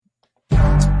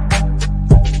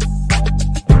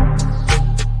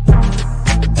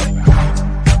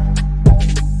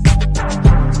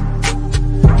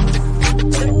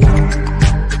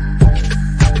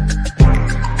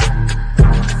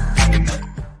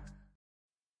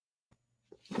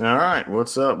All right,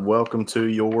 what's up? Welcome to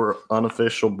your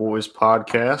unofficial boys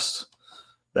podcast.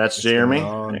 That's What's Jeremy,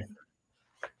 going on?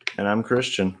 and I'm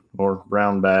Christian, or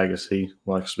Brown Bag as he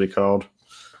likes to be called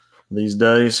these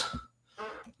days.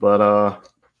 But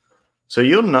so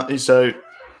you'll know. So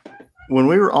when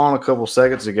we were on a couple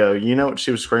seconds ago, you know what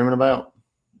she was screaming about?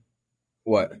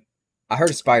 What? I heard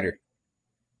a spider.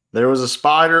 There was a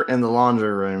spider in the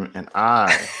laundry room, and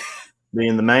I,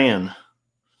 being the man,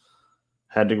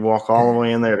 had to walk all the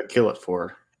way in there to kill it for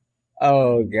her.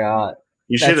 Oh God!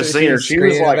 You That's should have what seen she her. was She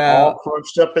was screaming like all about.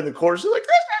 crunched up in the corner. She's like,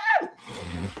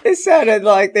 It sounded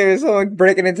like there was someone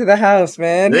breaking into the house,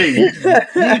 man. dude, you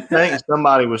think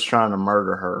somebody was trying to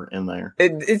murder her in there?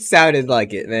 It sounded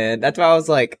like it, man. That's why I was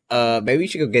like, maybe we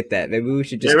should go get that. Maybe we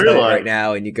should just Yeah, cut we're it right like-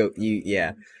 now, and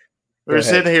yeah. We were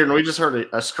sitting here and we just heard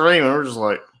a scream, and we're just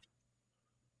like,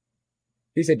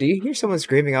 He said, "Do you hear someone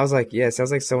screaming?" I was like, "Yeah, it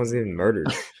sounds like someone's getting murdered."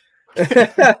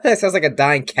 It sounds like a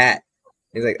dying cat.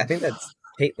 He's like, "I think that's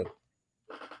Caitlin."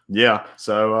 yeah.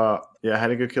 So yeah, I had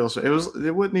to go kill. It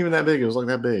wasn't even that big. It was like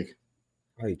that big.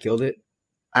 Oh, you killed it?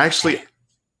 Actually,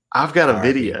 I've got a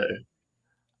R.I.P. video.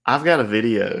 I've got a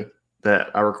video that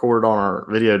I recorded on our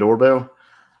video doorbell,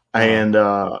 and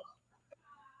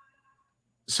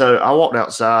so I walked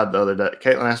outside the other day.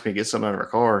 Caitlin asked me to get something out of her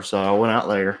car, so I went out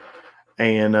there,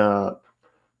 and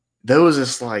there was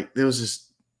this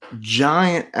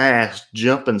giant ass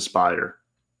jumping spider.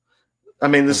 I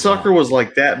mean, the sucker was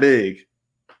like that big.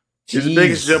 It's the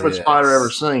biggest jumping spider I've ever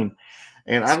seen.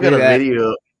 And I've got a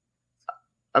video.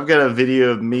 I've got a video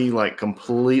of me like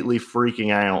completely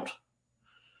freaking out.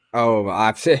 Oh,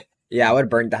 yeah, I would have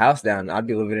burned the house down. I'd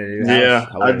be living in a new house. Yeah,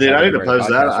 I did. I need to post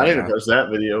that. I need now. to post that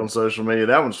video on social media.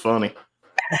 That one's funny.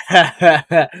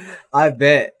 I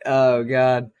bet. Oh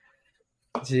God.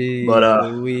 Gee,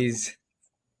 Louise.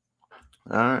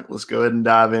 All right, let's go ahead and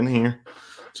dive in here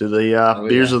to the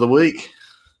beers of the week.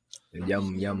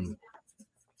 Yum.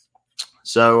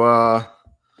 So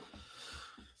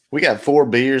we got 4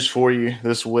 beers for you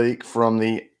this week from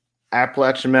the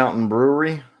Appalachian Mountain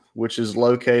Brewery, which is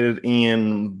located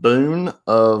in Boone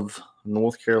of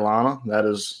North Carolina. That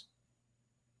is,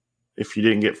 if you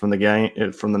didn't get from the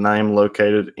name,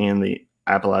 located in the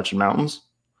Appalachian Mountains.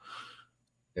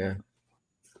 Yeah.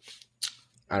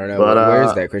 I don't know. But, where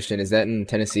is that, Christian? Is that in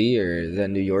Tennessee or is that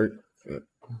in New York?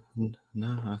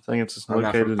 No, I think it's I'm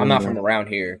located. I'm not from around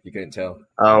here. If you couldn't tell.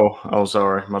 Oh,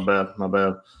 sorry, my bad.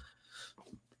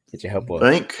 Get your help with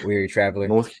Weary traveler.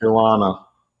 North Carolina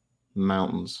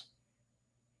mountains.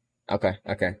 Okay.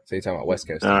 So you're talking about West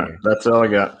Coast. All right, that's all I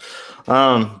got.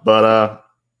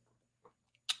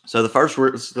 So the first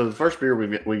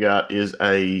beer we got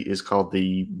is called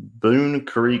the Boone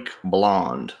Creek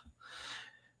Blonde,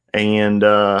 and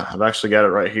I've actually got it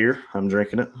right here. I'm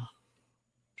drinking it.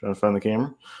 Trying to find the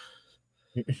camera.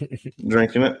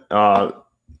 Drinking it.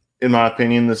 In my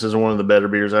opinion, this is one of the better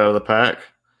beers out of the pack,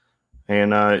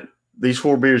 and these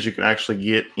 4 beers you can actually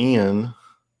get in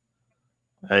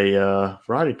a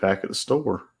variety pack at the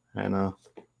store, and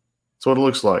that's what it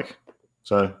looks like.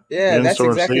 So yeah, that's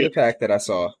exactly the pack that I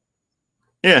saw.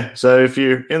 Yeah, so if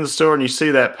you're in the store and you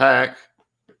see that pack,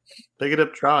 pick it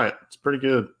up, try it. It's pretty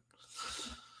good.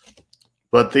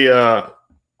 But the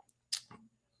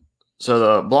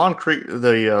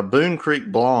Boone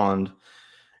Creek Blonde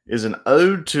is an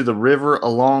ode to the river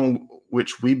along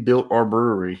which we built our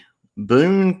brewery.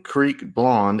 Boone Creek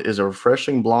Blonde is a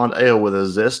refreshing blonde ale with a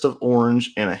zest of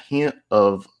orange and a hint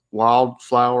of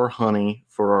wildflower honey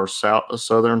for our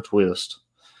southern twist.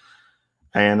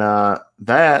 And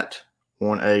that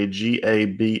won a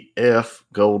GABF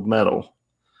gold medal.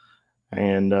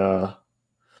 And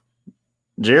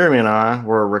Jeremy and I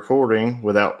were recording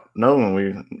without knowing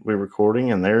we were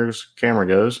recording, and there's camera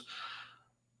goes.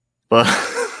 But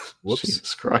whoops,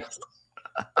 Jesus Christ.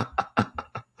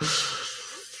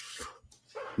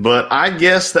 But I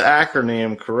guessed the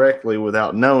acronym correctly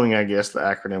without knowing I guessed the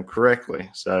acronym correctly.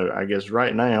 So I guess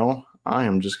right now I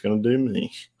am just going to do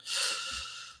me.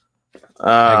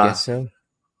 I guess so.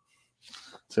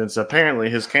 Since apparently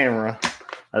his camera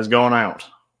has gone out.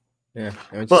 Yeah,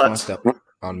 it just wants up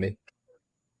on me.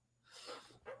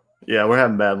 Yeah, we're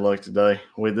having bad luck today.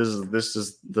 This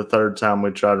is the 3rd time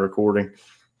we tried recording.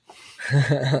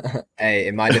 Hey,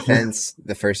 in my defense,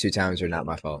 the first 2 times are not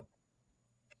my fault.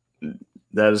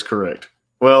 That is correct.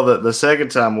 Well, the second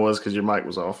time was because your mic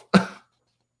was off.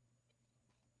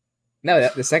 No,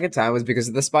 the second time was because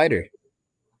of the spider.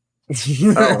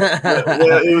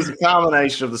 Well, it was a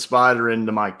combination of the spider and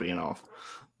the mic being off.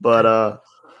 But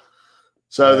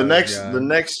the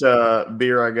next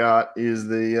beer I got is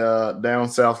the Down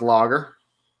South Lager,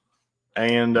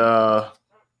 and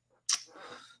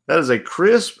that That is a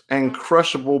crisp and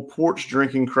crushable porch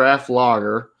drinking craft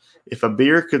lager. If a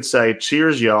beer could say,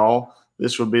 cheers, y'all,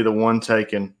 this would be the one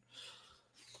taken.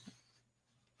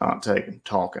 Not taken,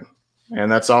 talking.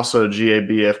 And that's also a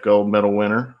GABF gold medal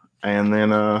winner. And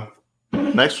then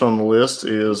next on the list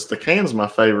is the can's my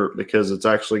favorite because it's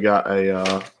actually got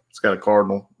a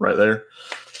cardinal right there.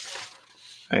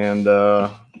 And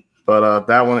but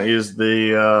that one is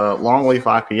the Longleaf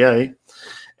IPA,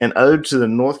 an ode to the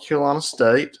North Carolina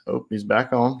state. Oh, he's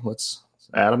back on. Let's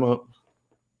add him up.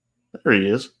 There he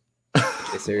is.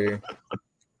 Yes, sir.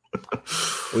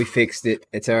 We fixed it.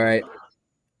 It's all right.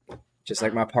 Just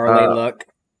like my parlay luck.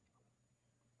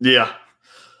 Yeah.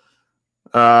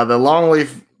 The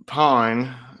Longleaf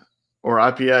Pine, or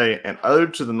IPA, an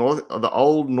ode to the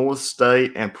old North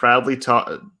State, and proudly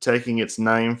taking its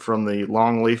name from the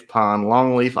longleaf pine.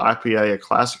 Longleaf IPA, a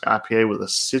classic IPA with a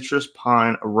citrus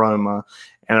pine aroma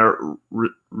and a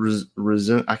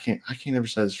resin. I can't ever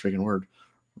say this freaking word.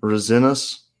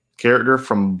 Resinous character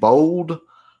from bold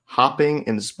hopping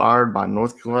inspired by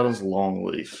North Carolina's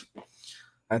longleaf.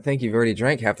 I think you've already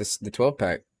drank half the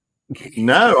 12-pack.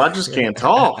 No, I just can't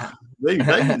talk.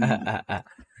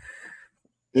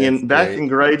 Back in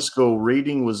grade school,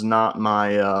 reading was not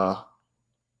my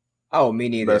oh, me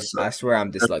neither. I swear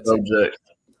I'm dyslexic. Subject.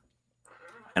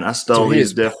 And I stole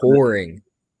these pouring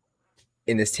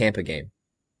in this Tampa game,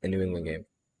 the New England game.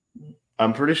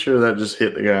 I'm pretty sure that just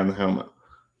hit the guy in the helmet.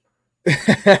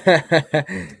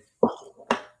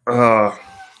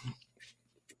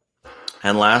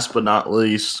 And last but not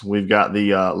least, we've got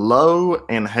the Low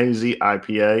and Hazy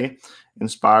IPA,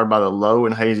 inspired by the low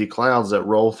and hazy clouds that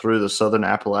roll through the southern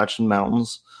Appalachian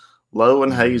mountains. Low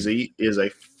and Hazy is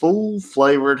a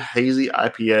full-flavored hazy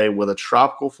IPA with a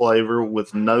tropical flavor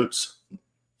with notes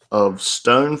of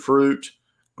stone fruit,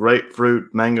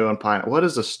 grapefruit, mango, and pineapple. What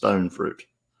is a stone fruit?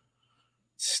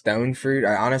 Stone fruit?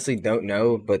 I honestly don't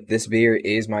know, but this beer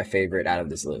is my favorite out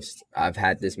of this list. I've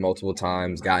had this multiple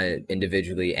times, gotten it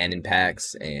individually and in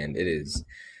packs, and it is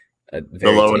a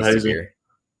very low tasty and hazy beer.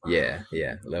 Yeah.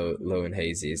 Low and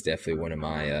Hazy is definitely one of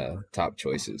my top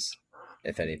choices,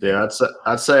 if anything. Yeah,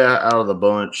 I'd say out of the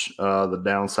bunch, the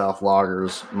Down South Lager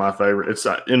is my favorite. It's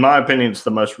in my opinion, it's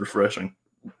the most refreshing.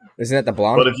 Isn't that the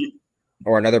blonde?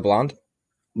 Or another blonde?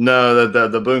 No,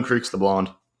 the Boone Creek's the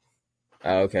blonde.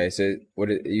 Oh, okay, so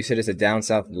you said it's a Down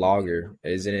South lager.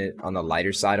 Isn't it on the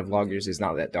lighter side of lagers? It's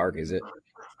not that dark, is it?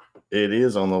 It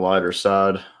is on the lighter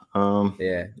side.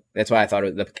 Yeah, that's why I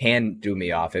thought the can threw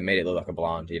me off. It made it look like a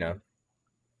blonde,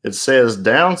 It says,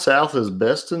 Down South is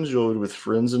best enjoyed with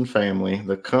friends and family.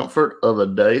 The comfort of a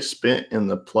day spent in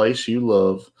the place you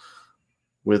love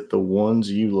with the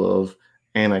ones you love,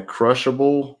 and a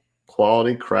crushable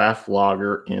quality craft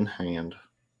lager in hand.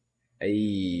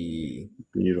 Hey.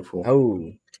 Beautiful.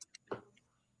 Oh.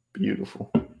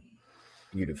 Beautiful.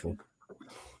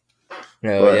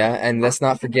 Oh, yeah. And let's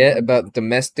not forget about the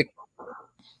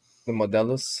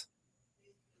Modelos.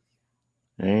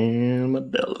 And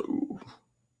Modelo.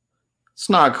 It's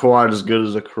not quite as good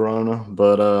as a Corona,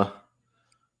 but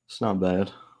it's not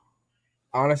bad.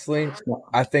 Honestly,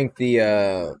 I think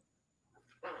the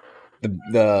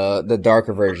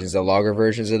darker versions, the lager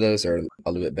versions of those are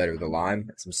a little bit better with the lime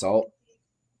and some salt.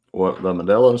 What, the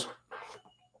Modelos?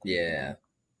 Yeah,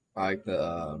 I like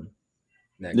the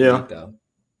Negrito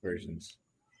versions.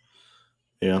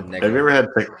 Yeah. Have you ever had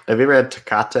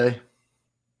Tecate?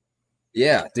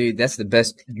 Yeah, dude, that's the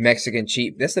best Mexican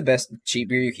cheap. That's the best cheap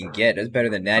beer you can get. It's better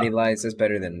than Natty Lights. That's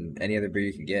better than any other beer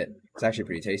you can get. It's actually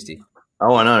pretty tasty.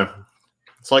 Oh, I know.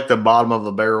 It's like the bottom of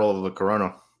the barrel of the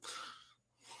Corona.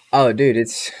 Oh, dude,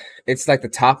 it's like the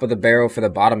top of the barrel for the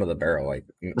bottom of the barrel. Like,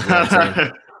 you know what I'm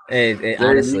saying?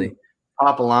 Honestly,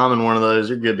 pop a lime in one of those,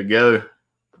 you're good to go.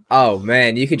 Oh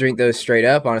man, you could drink those straight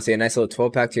up. Honestly, a nice little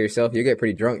 12-pack to yourself. You get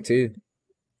pretty drunk too.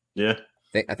 Yeah,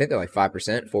 I think they're like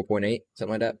 5%, 4.8,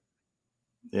 something like that.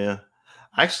 Yeah,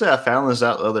 actually, I found this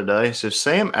out the other day. So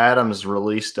Sam Adams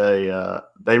released they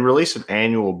released an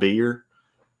annual beer,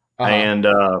 and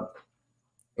oh,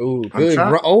 good.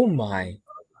 Oh my.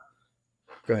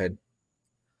 Go ahead.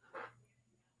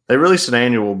 They released an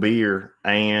annual beer,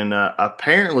 and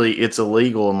apparently it's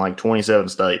illegal in like 27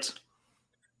 states.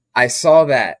 I saw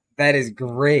that. That is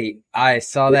great. I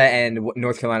saw that, and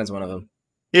North Carolina is one of them.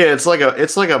 Yeah, it's like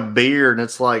a beer, and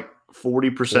it's like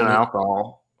 40%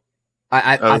 alcohol.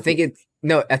 I think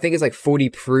it's like 40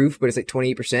 proof, but it's like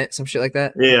 28%, some shit like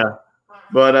that. Yeah,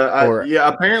 but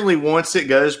apparently once it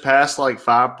goes past like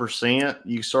 5%,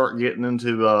 you start getting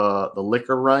into the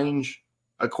liquor range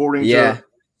according to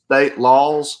state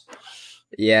laws.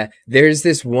 Yeah, there's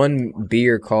this one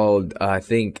beer called I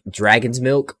think Dragon's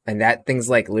Milk, and that thing's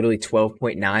like literally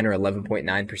 12.9 or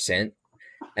 11.9%,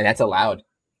 and that's allowed.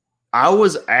 I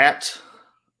was at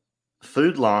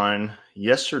Food Line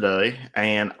yesterday,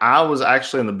 and I was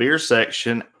actually in the beer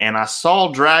section, and I saw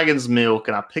Dragon's Milk,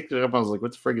 and I picked it up. And I was like,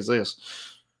 "What the frick is this?"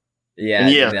 And Yeah,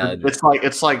 yes, no,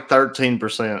 it's like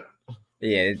 13%.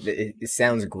 yeah, it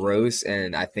sounds gross,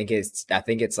 and I think it's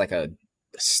like a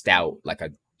stout, like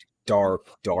a dark,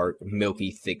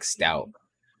 milky, thick stout.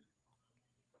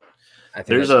 I think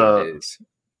There's that's what it a is.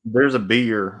 there's a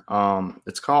beer.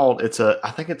 It's called.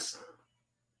 I think it's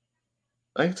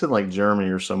in like Germany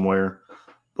or somewhere,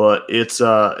 but it's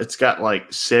got like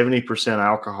 70%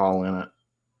 alcohol in it.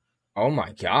 Oh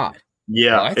my God.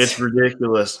 Yeah, it's What?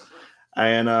 ridiculous,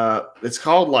 and it's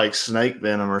called like snake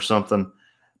venom or something.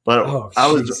 But Oh,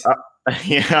 jeez.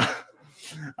 yeah,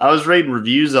 I was reading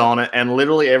reviews on it, and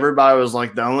literally everybody was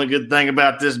like, "The only good thing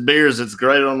about this beer is it's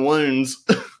great on wounds."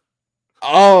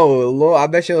 Oh, Lord. I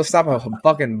bet you'll stop a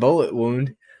fucking bullet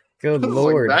wound. Good I was like,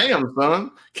 Lord. "Damn,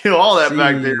 son, kill all that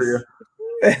bacteria."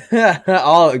 Jeez.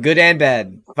 All good and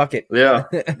bad. Fuck it. Yeah.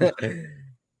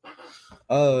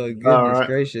 Oh, All goodness right,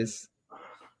 gracious.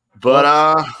 but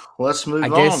Well, let's I move on,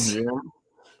 guess, Jim.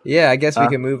 yeah, I guess we Uh,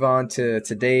 can move on to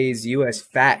today's U.S.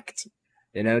 fact.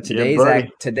 You know, yeah,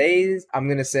 buddy. today's I'm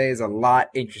gonna say is a lot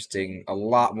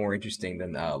more interesting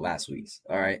than last week's.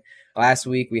 All right, last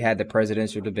week we had the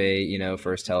presidential debate. You know,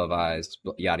 first televised,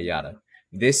 yada yada.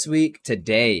 This week,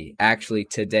 today,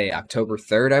 October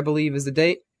 3rd, I believe is the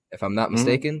date, if I'm not Mhm.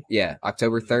 mistaken. Yeah,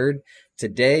 October 3rd.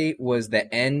 Today was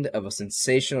the end of a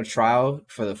sensational trial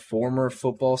for the former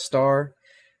football star.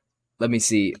 Let me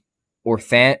see,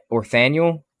 Orthaniel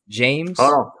Hold James.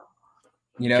 on.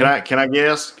 You Can know, I can I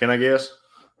guess? Can I guess?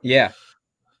 yeah.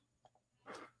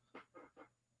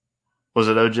 Was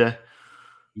it OJ?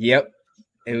 Yep.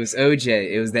 It was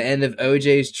OJ. It was the end of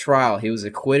OJ's trial. He was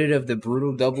acquitted of the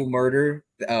brutal double murder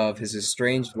of his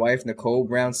estranged wife, Nicole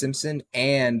Brown Simpson,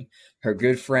 and her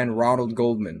good friend, Ronald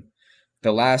Goldman.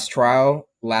 The last trial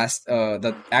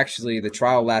the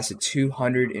trial lasted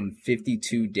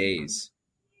 252 days.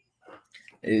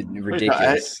 Hey,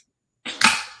 Ridiculous.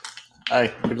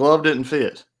 hey, the glove didn't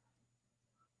fit.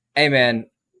 Hey man,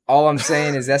 all I'm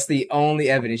saying is that's the only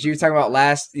evidence. You were talking about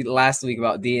last week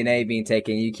about DNA being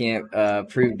taken. You can't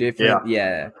prove Yeah, different.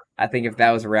 Yeah, I think if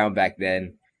that was around back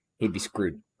then, he'd be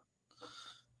screwed.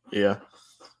 yeah.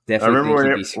 I Definitely remember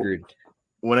think he'd be screwed.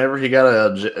 whenever he got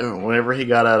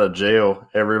out of jail,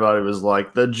 everybody was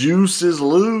like, "The juice is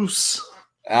loose."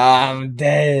 I'm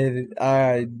dead.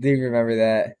 I do remember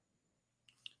that.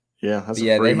 Yeah, But that's a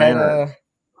yeah, free they had man.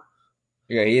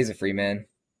 yeah, he is a free man.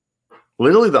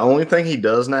 Literally, the only thing he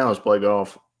does now is play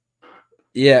golf.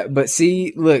 Yeah, but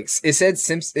see, look, it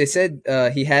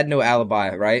said he had no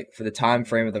alibi, right, for the time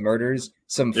frame of the murders.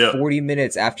 Some Yep. 40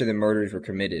 minutes after the murders were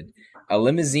committed, a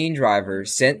limousine driver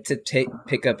sent to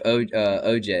pick up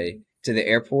OJ to the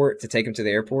airport to take him to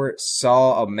the airport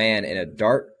saw a man in a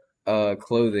dark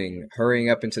clothing hurrying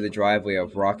up into the driveway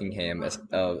of Rockingham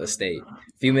estate.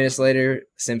 A few minutes later,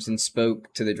 Simpson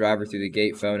spoke to the driver through the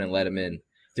gate phone and let him in.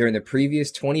 During the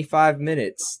previous 25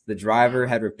 minutes, the driver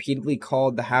had repeatedly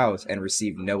called the house and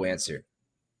received no answer.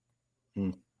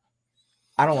 Hmm.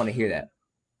 I don't want to hear that.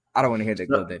 I don't want to hear that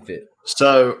glove didn't fit.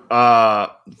 So,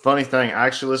 funny thing, I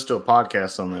actually listened to a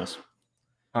podcast on this,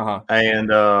 Uh-huh. and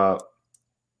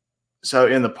so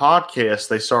in the podcast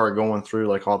they started going through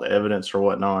like all the evidence or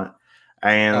whatnot,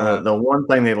 and Uh-huh. the one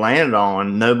thing they landed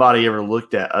on, nobody ever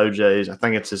looked at OJ's. I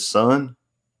think it's his son,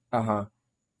 Uh-huh.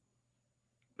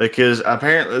 because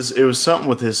apparently it was something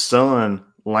with his son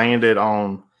landed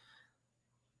on.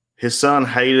 His son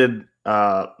hated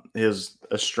his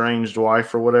estranged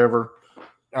wife or whatever.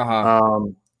 Uh-huh.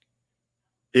 Um,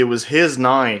 it was his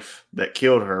knife that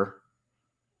killed her.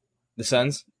 The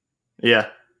sons? Yeah.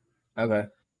 Okay.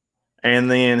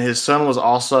 And then his son was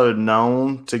also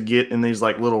known to get in these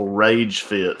like little rage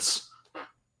fits.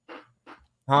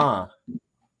 Huh.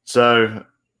 So,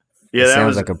 yeah, It that sounds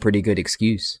was like a pretty good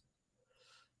excuse.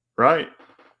 right.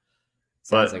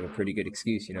 Sounds But, like a pretty good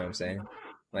excuse, you know what I'm saying?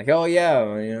 Like, oh yeah,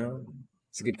 well,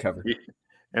 it's a good cover.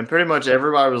 and pretty much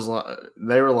everybody was like,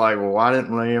 they were like, well, why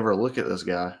didn't they ever look at this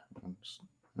guy?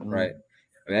 Right.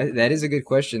 I mean, that is a good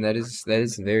question. That is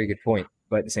a very good point.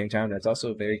 But at the same time, that's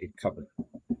also a very good cover.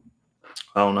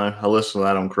 I don't know. I listened to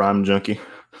that on Crime Junkie.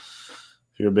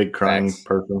 If you're a big crime Facts.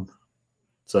 person,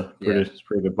 Yeah. it's a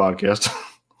pretty good podcast.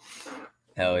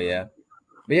 Hell yeah.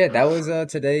 But yeah, that was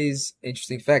today's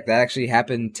interesting fact. That actually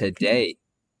happened today.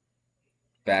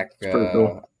 Back It's pretty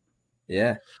cool.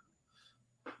 yeah.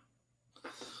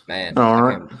 Man, All I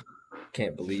right.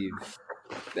 can't believe.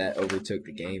 that overtook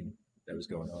the game that was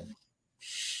going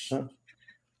on.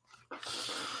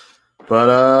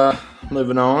 But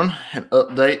moving on, an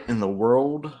update in the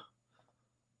world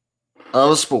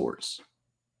of sports.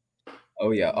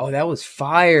 Oh yeah. Oh, that was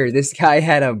fire. This guy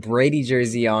had a Brady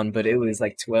jersey on, but it was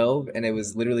like 12 and it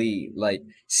was literally like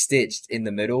stitched in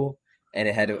the middle and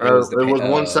it was the It was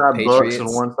one side Bucks and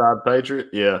Patriots. one side Patriot.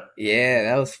 Yeah. Yeah,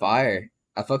 that was fire.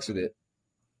 I fucks with it.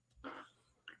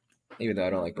 Even though I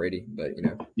don't like Brady, but he's a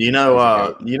goat. You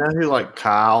know who like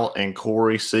Kyle and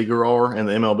Corey Seager are in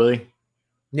the MLB?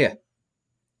 Yeah.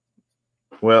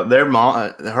 Well, their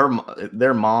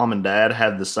mom and dad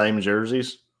have the same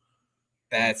jerseys.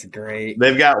 That's great.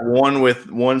 They've got one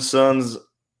with one son's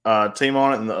team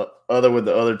on it and the other with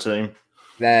the other team.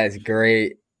 That's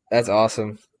great. That's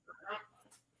awesome.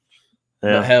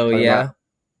 Yeah. But hell yeah.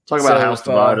 Talk about house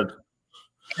divided.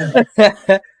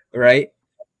 Right?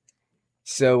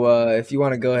 So if you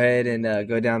want to go ahead and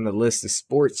go down the list of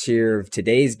sports here of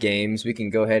today's games, we can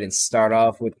go ahead and start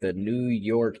off with the New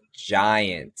York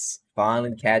Giants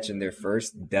finally catching their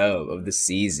first dub of the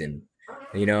season.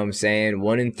 You know what I'm saying?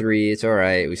 1-3, it's all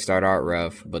right. We start out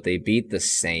rough, but they beat the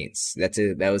Saints.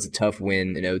 That was a tough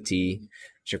win in OT.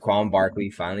 Shaquan Barkley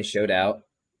finally showed out.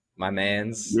 My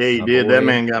man's. Yeah, he did. Boy. That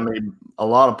man got me a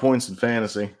lot of points in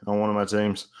fantasy on one of my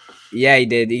teams. Yeah, he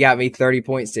did. He got me 30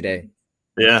 points today.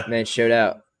 Yeah. Man showed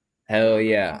out. Hell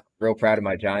yeah. Real proud of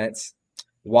my Giants.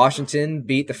 Washington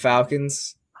beat the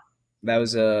Falcons. That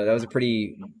was a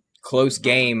pretty close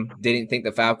game. Didn't think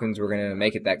the Falcons were going to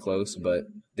make it that close, but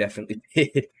definitely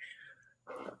did.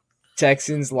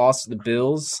 Texans lost to the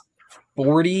Bills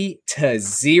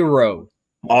 40-0.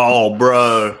 Oh,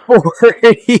 bro.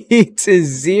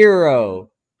 40-0.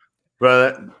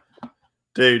 Bro,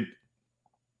 dude.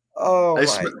 Oh,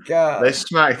 my God. They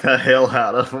smacked the hell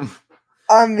out of them.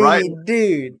 I mean,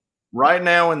 dude. Right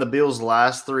now in the Bills'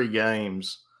 last 3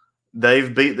 games,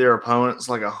 they've beat their opponents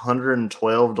like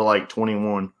 112 to like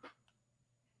 21.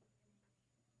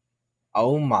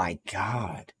 Oh, my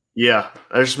God. Yeah,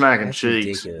 they're smacking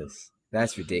cheeks. Ridiculous.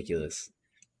 That's ridiculous.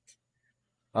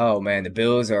 Oh, man, the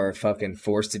Bills are fucking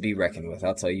forced to be reckoned with.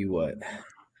 I'll tell you what.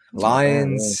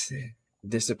 Lions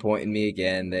disappointed me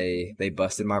again. They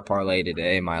busted my parlay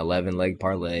today, my 11-leg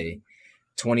parlay.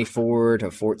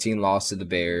 24-14 loss to the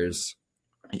Bears.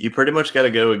 You pretty much got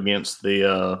to go against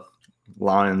the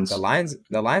Lions.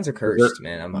 The Lions are cursed,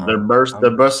 man.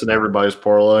 They're busting everybody's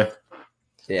parlay.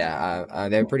 Yeah,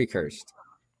 they're pretty cursed.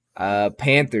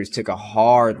 Panthers took a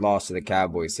hard loss to the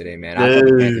Cowboys today, man. I thought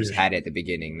the Panthers had it at the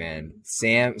beginning, man.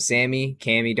 Cammy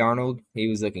Darnold, he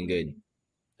was looking good.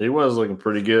 He was looking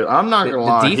pretty good. I'm not gonna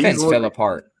lie. The defense fell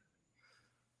apart.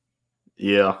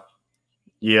 Yeah.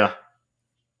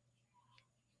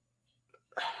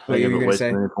 What you were gonna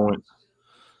say? Points.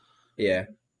 Yeah.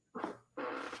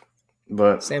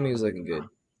 But Sammy was looking good.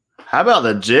 How about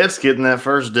the Jets getting that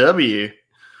first W?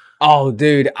 Oh,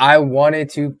 dude, I wanted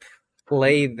to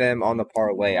play them on the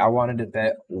parlay. I wanted to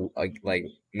bet like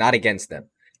not against them.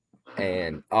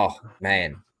 And oh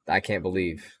man, I can't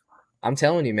believe. I'm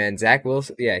telling you, man, Zach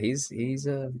Wilson. Yeah, he's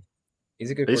a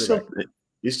good quarterback.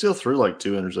 He still threw like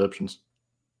 2 interceptions.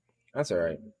 That's all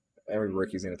right. Every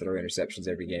rookie's gonna throw interceptions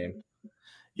every game.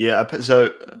 Yeah,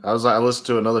 so I listened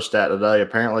to another stat today.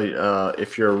 Apparently,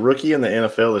 if you're a rookie in the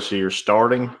NFL this year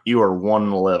starting, you are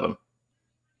 1-11.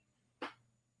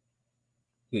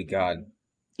 Good God.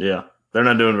 Yeah, they're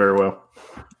not doing very well.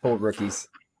 Poor rookies.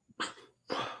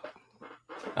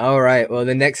 All right. Well,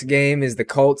 the next game is the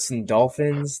Colts and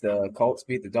Dolphins. The Colts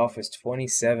beat the Dolphins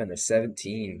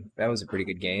 27-17. That was a pretty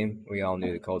good game. We all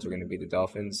knew the Colts were going to beat the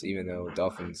Dolphins, even though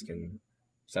Dolphins can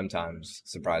sometimes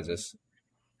surprise us.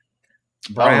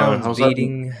 Browns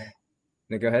beating.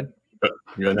 No, go ahead.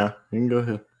 Yeah, now you can go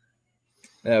ahead.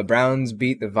 Browns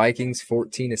beat the Vikings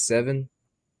 14-7.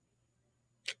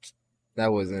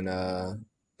 That wasn't a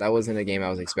game I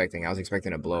was expecting. I was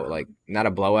expecting not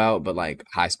a blowout, but like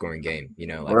high scoring game.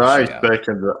 Like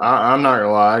I'm not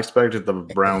gonna lie. I expected the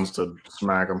Browns to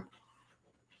smack them.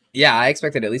 Yeah, I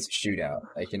expected at least a shootout.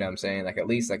 Like, you know what I'm saying? Like at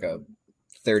least like a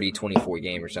 30-24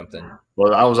 game or something.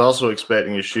 Well, I was also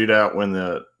expecting a shootout when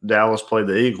the Dallas played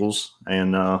the Eagles,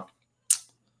 and that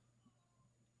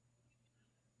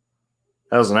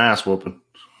was an ass whooping.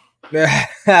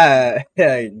 God,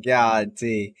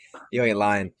 T, you ain't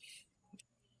lying.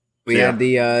 We had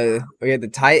the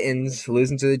Titans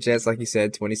losing to the Jets, like you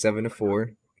said,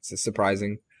 27-4. It's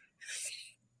surprising.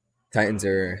 Titans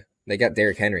they got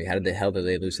Derrick Henry. How the hell did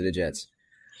they lose to the Jets?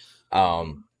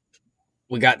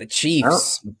 We got the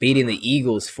Chiefs beating the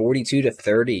Eagles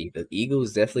 42-30. The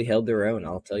Eagles definitely held their own.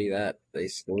 I'll tell you that. They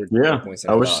scored more points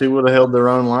than I wish he would have held their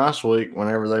own last week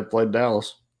whenever they played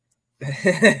Dallas.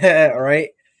 All right.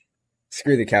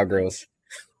 Screw the Cowgirls.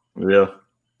 Yeah.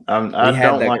 I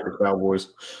don't like the Cowboys.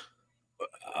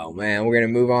 Oh, man. We're going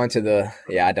to move on to the –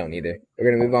 yeah, I don't either. We're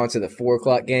going to move on to the 4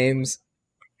 o'clock games.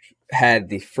 Had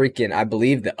the freaking – I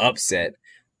believe the upset.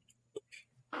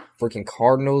 Freaking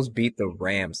Cardinals beat the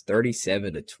Rams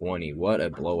 37-20. What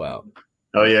a blowout.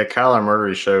 Oh, yeah. Kyler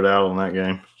Murray showed out on that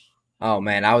game. Oh,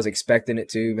 man. I was expecting it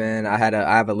too, man. I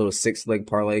have a little 6-leg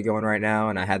parlay going right now,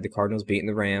 and I had the Cardinals beating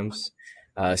the Rams.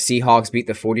 Seahawks beat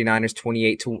the 49ers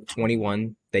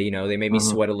 28-21. They made me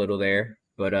sweat a little there.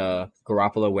 But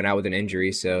Garoppolo went out with an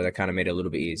injury, so that kind of made it a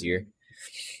little bit easier.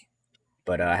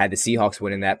 But I had the Seahawks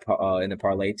winning that in the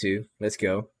parlay too. Let's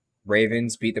go.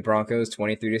 Ravens beat the Broncos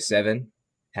 23-7.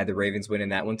 Had the Ravens winning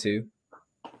that one too.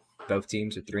 Both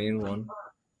teams are 3-1.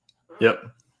 Yep.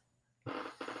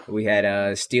 We had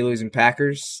Steelers and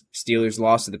Packers. Steelers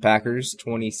lost to the Packers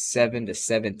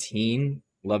 27-17.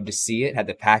 Love to see it. Had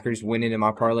the Packers winning in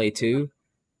my parlay too.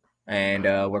 And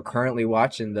we're currently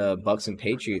watching the Bucks and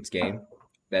Patriots game.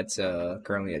 That's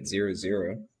currently at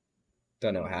 0-0.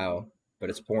 Don't know how, but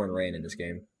it's pouring rain in this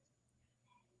game.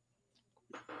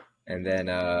 And then,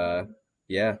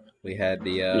 we had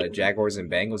the Jaguars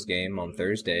and Bengals game on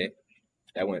Thursday.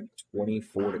 That went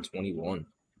 24-21.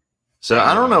 So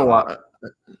I don't know why.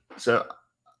 So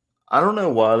I don't know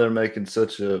why they're making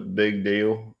such a big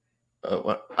deal.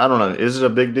 I don't know. Is it a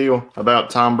big deal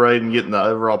about Tom Brady getting the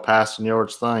overall passing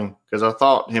yards thing? Because I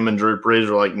thought him and Drew Brees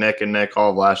were like neck and neck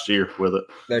all last year with it.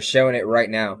 They're showing it right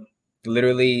now.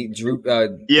 Literally,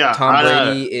 Tom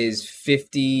Brady is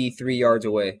 53 yards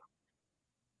away.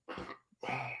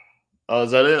 Oh,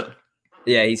 is that it?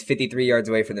 Yeah, he's 53 yards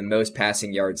away from the most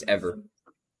passing yards ever.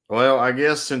 Well, I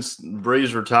guess since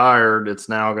Brees retired, it's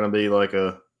now going to be like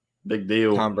a big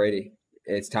deal. Tom Brady.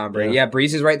 It's Tom Brady. Yeah,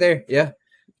 Brees is right there. Yeah.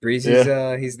 Brees is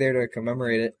he's there to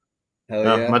commemorate it. Hell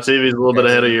yeah. My TV's a little bit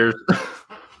ahead of yours.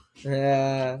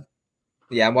 Yeah,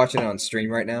 I'm watching it on stream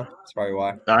right now. That's probably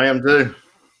why. I am too.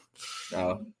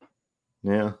 Oh.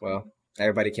 Yeah. Well,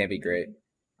 everybody can't be great.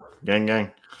 Gang,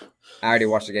 gang. I already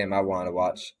watched the game I wanted to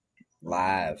watch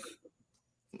live.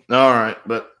 All right,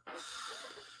 but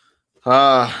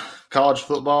college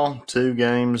football, 2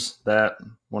 games that I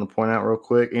want to point out real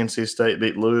quick. NC State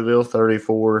beat Louisville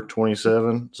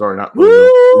 34-27. Sorry, not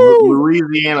Louisville.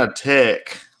 Louisiana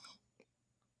Tech.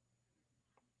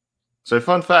 So,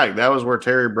 fun fact, that was where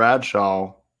Terry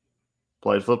Bradshaw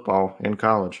played football in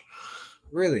college.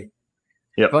 Really?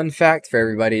 Yep. Fun fact for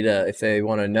everybody, if they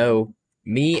want to know,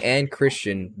 me and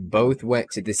Christian both went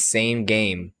to the same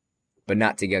game, but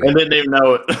not together. I didn't even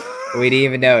know it. We didn't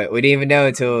even know it. We didn't even know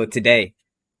until today.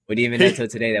 We didn't even know until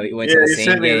today that we went to the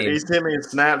same game. He sent me a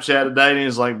Snapchat today, and he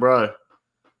was like, bro,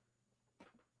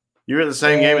 you were at the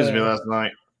same game as me last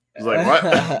night. I was like,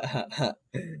 what?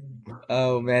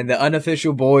 Oh, man. The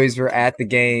unofficial boys were at the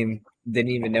game.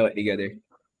 Didn't even know it together.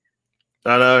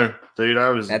 I know. Dude,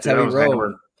 That's how we roll.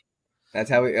 Hammered. That's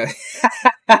how we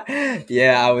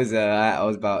Yeah, I was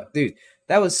about... Dude,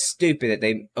 that was stupid that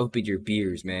they opened your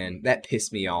beers, man. That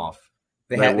pissed me off.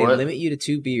 They limit you to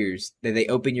 2 beers. They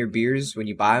open your beers when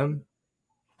you buy them.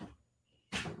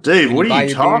 Dude, what are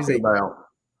you talking about?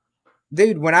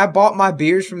 Dude, when I bought my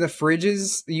beers from the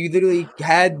fridges, you literally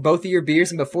had both of your beers,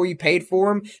 and before you paid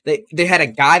for them, they had a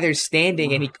guy there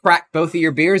standing, and he cracked both of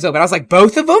your beers open. I was like,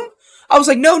 both of them? I was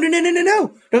like, no.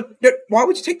 Why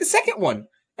would you take the second one?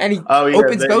 And he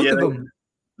opens both of them.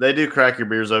 They do crack your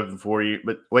beers open for you.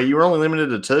 But wait, you were only limited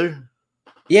to 2?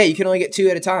 Yeah, you can only get 2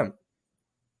 at a time.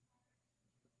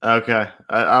 Okay.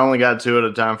 I only got 2 at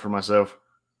a time for myself.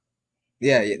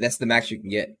 Yeah, that's the max you can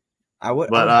get. I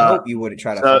hope you wouldn't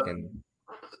try to fucking.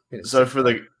 So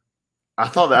I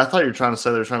thought you were trying to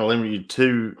say they were trying to limit you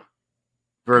 2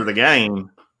 for the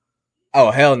game. Oh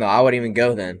hell no! I wouldn't even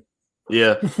go then.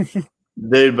 Yeah,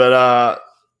 dude. But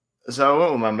so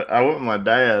I went with my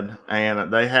dad,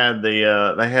 and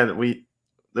there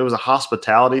was a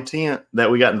hospitality tent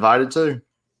that we got invited to.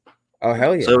 Oh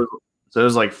hell yeah! So it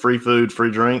was like free food,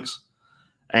 free drinks,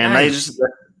 and nice.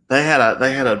 they had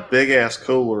a big ass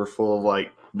cooler full of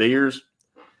like beers,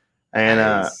 and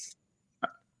nice.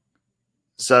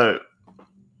 So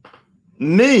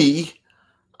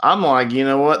I'm like, you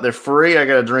know what? They're free. I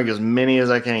got to drink as many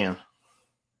as I can.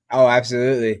 Oh,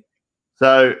 absolutely.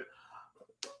 So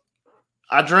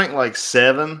I drank like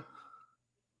 7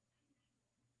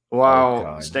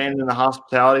 while standing in the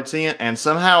hospitality tent, and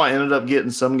somehow I ended up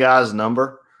getting some guy's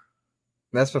number.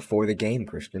 That's before the game,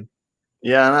 Christian.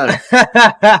 Yeah,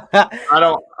 I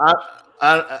know.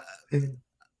 I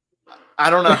I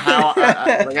don't know how.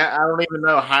 I don't even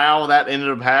know how that ended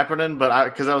up happening. But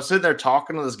because I was sitting there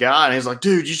talking to this guy, and he's like,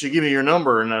 "Dude, you should give me your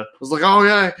number." And I was like, "Oh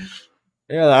yeah."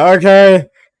 Yeah, like, okay.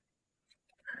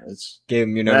 It's Gave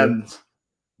him your number.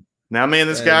 now me and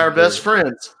this That guy is are best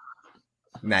friends.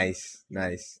 Nice.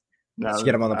 No, Let's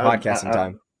get him on the podcast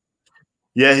sometime.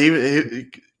 Yeah,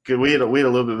 we had a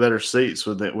little bit better seats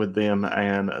with them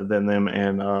and than them,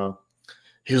 and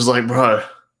he was like, "Bro,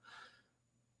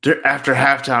 after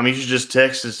halftime, you should just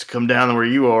text us to come down to where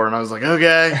you are." And I was like,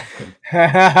 "Okay."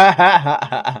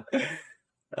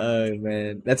 Oh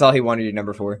man, that's all he wanted your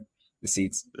number for, the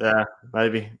seats. Yeah,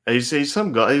 maybe he's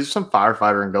some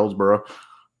firefighter in Goldsboro.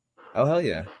 Oh hell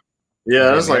yeah! Yeah,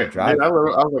 Oh, I was man, like, dude, I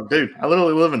was like, dude, I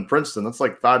literally live in Princeton. That's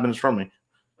like 5 minutes from me.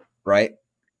 Right.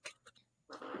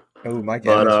 Oh, Mike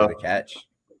Evans for the catch.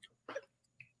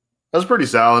 That was pretty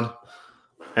solid.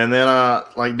 And then,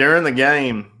 like during the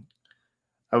game,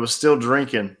 I was still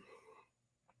drinking,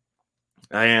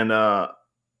 and the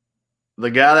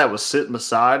guy that was sitting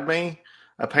beside me,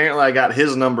 apparently, I got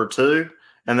his number too,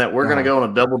 and that we're gonna go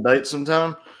on a double date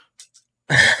sometime.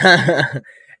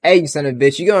 Hey, you son of a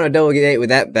bitch! You go on a double date with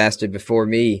that bastard before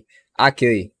me, I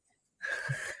kill you,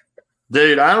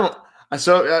 dude. I don't.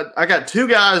 So I got two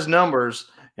guys' numbers,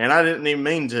 and I didn't even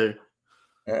mean to.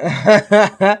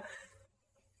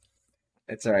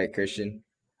 That's all right, Christian.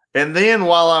 And then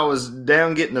while I was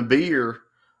down getting a beer,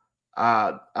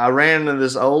 I ran into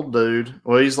this old dude.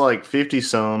 Well, he's like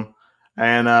 50-some,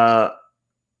 and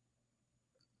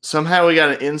somehow we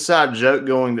got an inside joke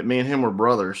going that me and him were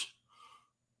brothers.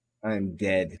 I'm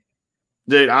dead,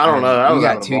 dude. I don't know. You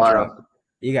got too drunk.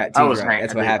 You got too drunk.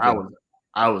 That's what happened.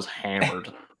 I was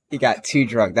hammered. You got too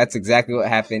drunk. That's exactly what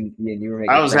happened. You were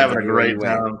making. I was having a great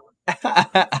time.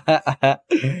 That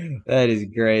is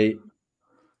great.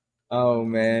 Oh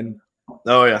man.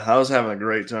 Oh yeah, I was having a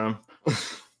great time.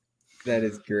 That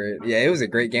is great. Yeah, it was a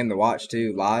great game to watch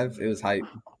too. Live, it was hype.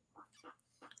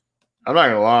 I'm not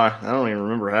gonna lie, I don't even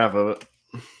remember half of it.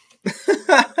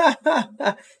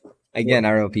 Again, I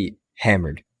repeat,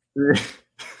 hammered.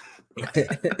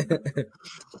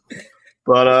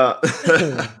 But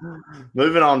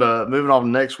moving on to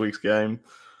next week's game.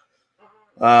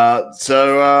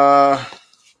 So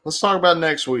let's talk about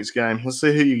next week's game. Let's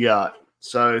see who you got.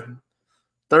 So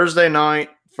Thursday night,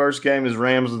 first game is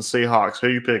Rams and Seahawks. Who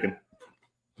are you picking?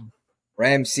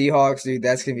 Rams Seahawks, dude.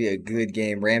 That's gonna be a good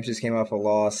game. Rams just came off a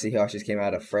loss. Seahawks just came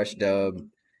out a fresh dub.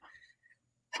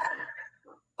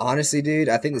 Honestly, dude,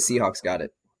 I think the Seahawks got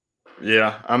it.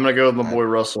 Yeah, I'm gonna go with my boy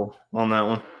Russell on that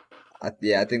one. I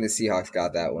think the Seahawks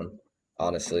got that one.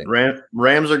 Honestly,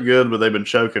 Rams are good, but they've been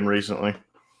choking recently.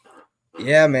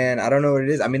 Yeah, man. I don't know what it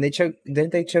is. I mean,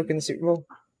 didn't they choke in the Super Bowl?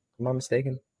 Am I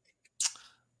mistaken?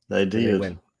 They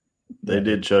did. They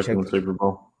did choke in the Super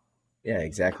Bowl. Yeah,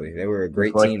 exactly. They were a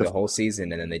great team the whole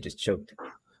season, and then they just choked.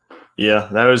 Yeah,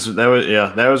 that was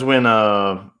when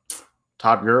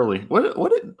Todd Gurley. Where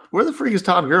the freak is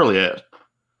Todd Gurley at?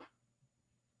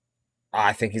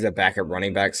 I think he's a backup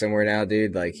running back somewhere now,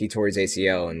 dude. Like he tore his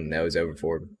ACL, and that was over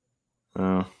for him.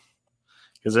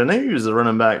 Because I knew he was the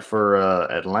running back for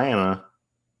Atlanta.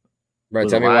 Bro,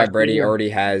 tell me why Brady already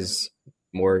has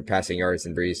more passing yards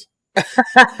than Breeze.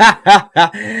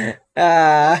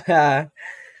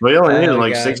 Well, he only needed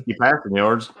like 60 passing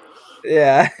yards.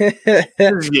 Yeah.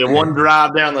 Just get one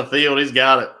drive down the field, he's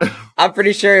got it. I'm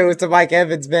pretty sure it was to Mike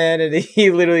Evans, man, and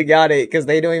he literally got it because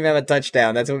they don't even have a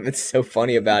touchdown. That's what's so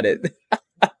funny about it.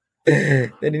 They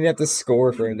didn't have to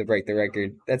score for him to break the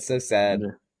record. That's so sad.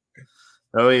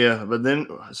 Oh, yeah. But then,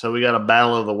 so we got a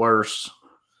battle of the worst.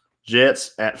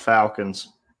 Jets at Falcons.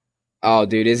 Oh,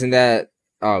 dude, isn't that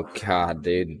 – oh, God,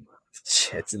 dude.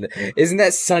 Jets isn't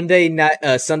that Sunday night?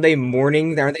 Sunday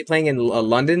morning? Aren't they playing in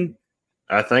London?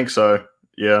 I think so.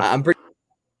 Yeah, I'm pretty.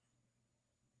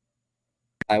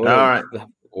 All right.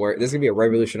 Or this is gonna be a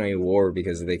revolutionary war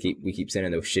because we keep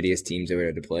sending those shittiest teams over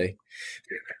there to play.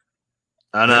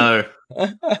 I know.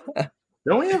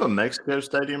 Don't we have a Mexico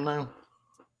stadium now?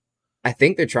 I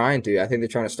think they're trying to. I think they're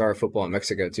trying to start football in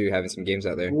Mexico too, having some games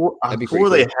out there. Before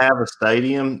they have a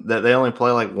stadium that they only play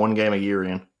like one game a year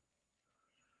in.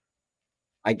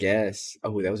 I guess.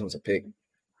 Oh, that was almost a pick.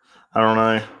 I don't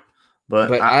know.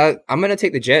 But I'm going to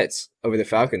take the Jets over the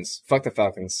Falcons. Fuck the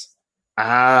Falcons.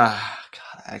 God, I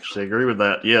actually agree with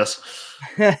that. Yes.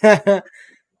 I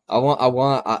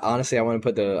want to see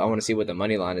what the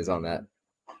money line is on that.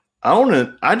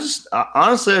 I just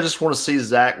want to see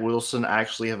Zach Wilson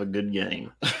actually have a good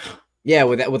game. Yeah,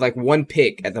 with like one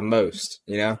pick at the most,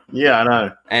 you know? Yeah, I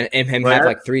know. And him have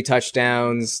like 3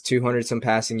 touchdowns, 200 some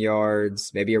passing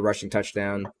yards, maybe a rushing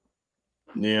touchdown.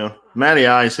 Yeah. Matty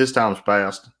Ice, his time's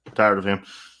passed. Tired of him.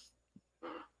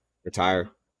 Retire.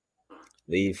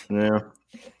 Leave. Yeah.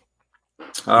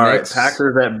 All right. Next.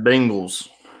 Packers at Bengals.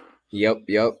 Yep.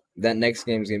 That next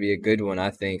game is gonna be a good one.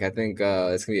 I think it's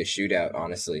gonna be a shootout.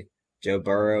 Honestly, Joe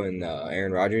Burrow and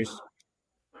Aaron Rodgers.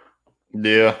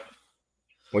 Yeah.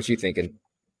 What you thinking?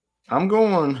 I'm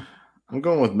going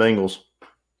with Bengals.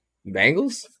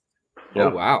 Bengals? Yeah. Oh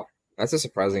wow, that's a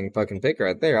surprising fucking pick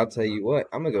right there. I'll tell you what.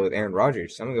 I'm gonna go with Aaron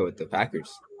Rodgers. I'm gonna go with the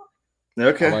Packers.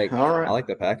 Okay. All I right. like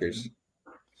the Packers.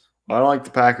 I like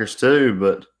the Packers too,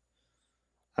 but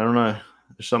I don't know.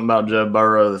 There's something about Joe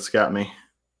Burrow that's got me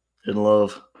in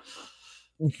love.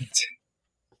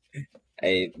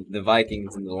 Hey, the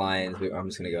Vikings and the Lions. I'm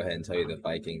just gonna go ahead and tell you the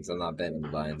Vikings. I'm not betting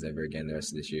on the Lions ever again the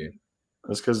rest of this year.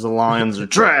 That's because the Lions are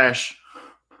trash.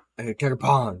 Kicker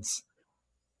Pawns.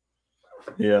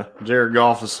 Yeah, Jared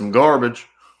Goff is some garbage.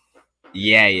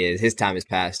 Yeah, he is. His time has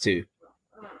passed too.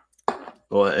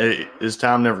 Well, his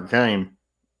time never came.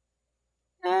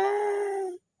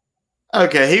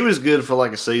 Okay, he was good for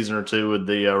like a season or two with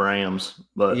the Rams,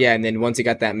 but yeah, and then once he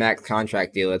got that max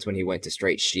contract deal, that's when he went to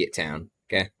straight shit town.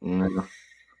 Okay,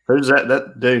 who's that?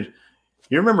 That dude?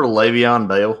 You remember Le'Veon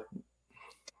Bell?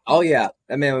 Oh yeah,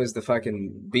 that man was the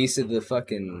fucking beast of the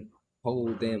fucking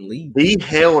whole damn league. He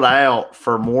held out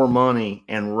for more money,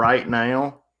 and right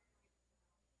now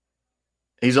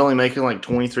he's only making like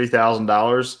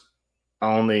 $23,000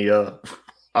 on the.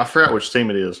 I forgot which team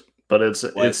it is, but it's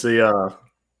the.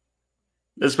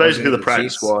 It's basically the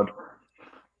practice squad.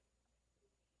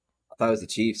 I thought it was the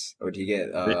Chiefs, or did you get?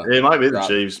 It might be the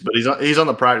Chiefs, but he's on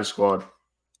the practice squad.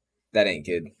 That ain't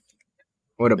good.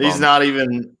 What a bum. He's not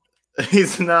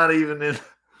even in.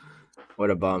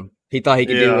 What a bum. He thought he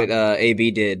could do what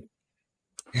AB did.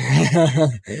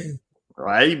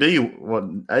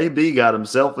 AB got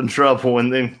himself in trouble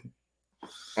and then.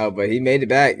 Oh, but he made it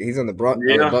back. He's on the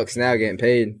Bucks now, getting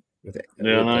paid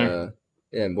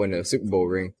and winning a Super Bowl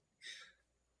ring.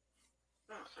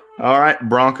 All right,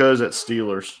 Broncos at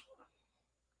Steelers.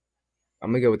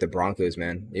 I'm gonna go with the Broncos,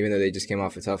 man. Even though they just came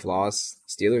off a tough loss,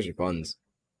 Steelers are buns.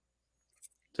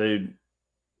 Dude,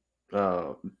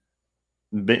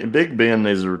 Big Ben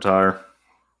needs to retire.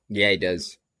 Yeah, he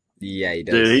does.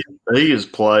 Dude, he is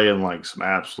playing like some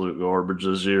absolute garbage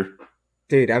this year.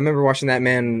 Dude, I remember watching that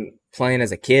man playing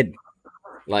as a kid,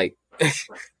 like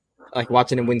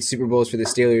watching him win Super Bowls for the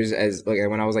Steelers as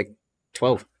when I was like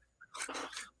 12.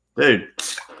 Dude,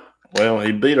 well,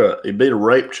 he beat a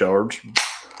rape charge,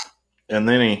 and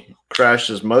then he crashed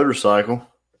his motorcycle.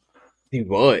 He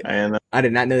would, and I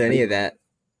did not know any of that.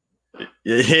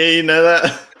 Yeah, you know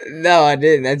that? No, I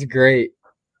didn't. That's great.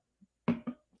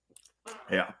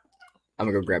 Yeah. I'm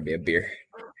going to go grab me a beer.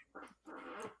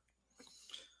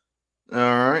 All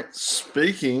right.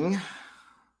 Speaking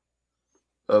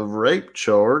of rape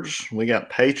charge, we got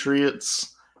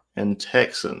Patriots and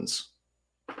Texans.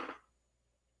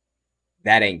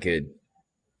 That ain't good.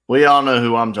 We all know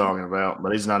who I'm talking about,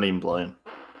 but he's not even playing.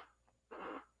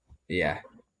 Yeah,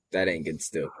 that ain't good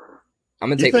still. I'm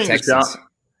going to take the Texans,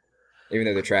 even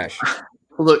though they're trash.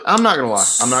 Look, I'm not going to lie.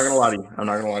 I'm not going to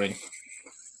lie to you.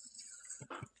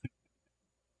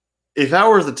 If I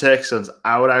were the Texans,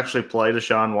 I would actually play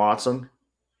Deshaun Watson.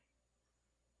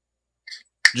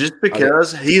 Just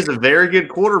because he's a very good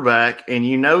quarterback, and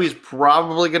you know he's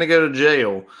probably going to go to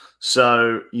jail.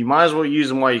 So you might as well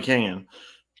use him while you can.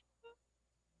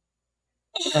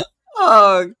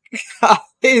 Oh, God.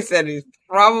 He said he's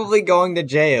probably going to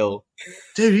jail.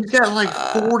 Dude, he's got like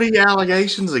 40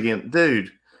 allegations against dude.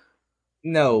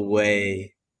 No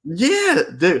way. Yeah,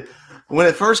 dude. When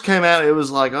it first came out, it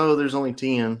was like, oh, there's only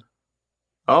 10.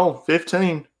 Oh,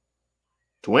 15.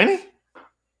 20?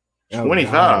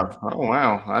 25. God. Oh,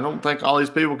 wow. I don't think all these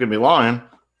people can be lying.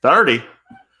 30.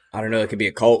 I don't know. It could be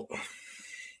a cult.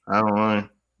 I don't know.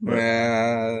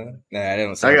 Nah, I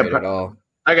don't sound good at all.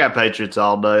 I got Patriots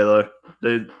all day, though.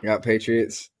 Dude. You got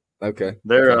Patriots? Okay.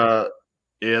 Their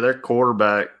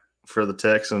quarterback for the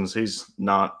Texans, he's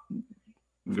not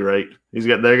great. They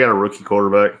got a rookie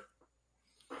quarterback.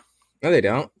 No, they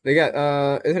don't. They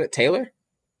got isn't it Taylor?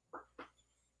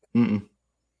 Mm-mm.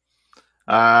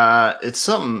 It's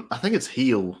something. I think it's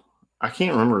Heel. I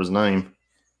can't remember his name.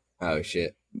 Oh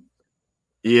shit.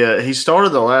 Yeah, he started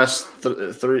the last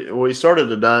three. Well, he started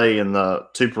today in the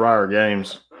 2 prior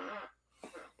games.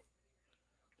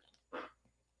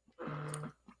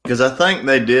 Because I think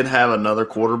they did have another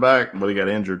quarterback, but he got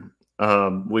injured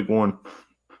week 1.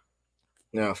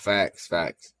 No, facts.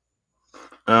 All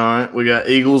right, we got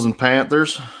Eagles and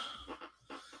Panthers.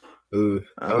 Ooh,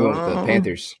 I'm going with the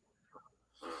Panthers.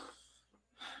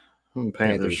 I'm a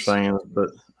Panthers fan,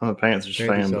 but I'm a Panthers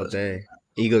fan. All day.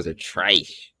 Eagles are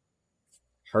trash.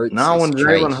 Hurts Now, is when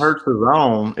Jalen trash. Hurts is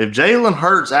on, if Jalen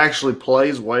Hurts actually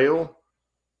plays well,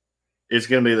 it's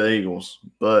going to be the Eagles.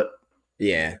 But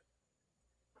Yeah.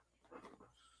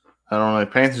 I don't know.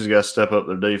 Panthers got to step up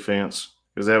their defense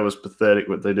because that was pathetic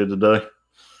what they did today.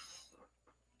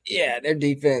 Yeah, their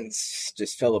defense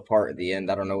just fell apart at the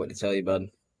end. I don't know what to tell you, bud.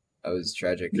 That was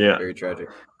tragic. Yeah. Very tragic.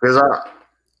 Because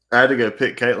I had to go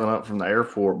pick Caitlin up from the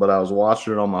airport, but I was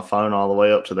watching it on my phone all the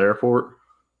way up to the airport.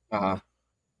 Uh-huh.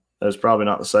 That's probably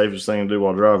not the safest thing to do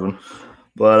while driving.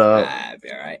 But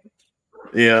be all right.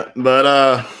 yeah,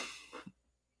 but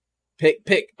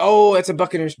Pick. Oh, it's a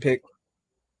Buccaneers pick.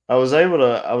 I was able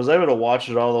to watch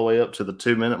it all the way up to the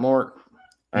 2-minute mark.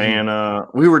 And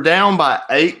we were down by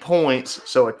 8 points,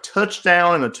 so a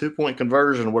touchdown and a 2-point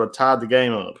conversion would have tied the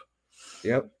game up.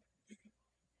 Yep.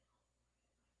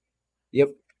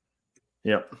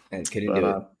 And couldn't do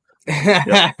it.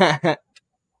 Yep.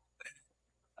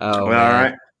 Oh, all man.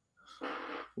 right.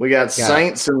 We got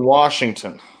Saints in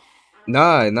Washington.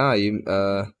 No, you.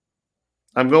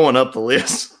 I'm going up the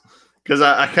list because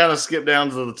I kind of skipped down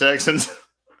to the Texans.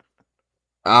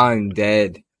 I'm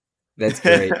dead. That's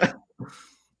great.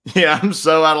 Yeah, I'm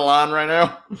so out of line right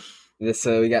now.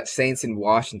 So we got Saints in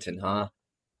Washington, huh?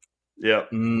 Yep.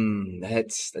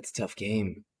 That's a tough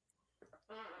game.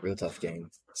 Real tough game.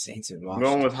 Saints in I'm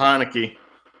Washington. going with Heineke.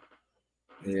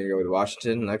 You're gonna go with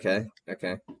Washington? Okay.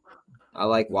 I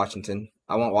like Washington.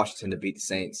 I want Washington to beat the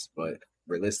Saints, but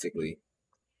realistically,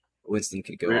 Winston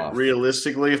could go off.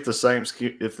 Realistically, if the Saints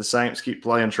keep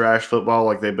playing trash football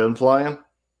like they've been playing,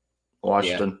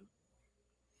 Washington.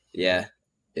 Yeah.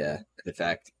 In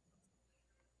fact.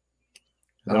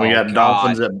 Then we got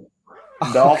Dolphins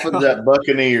at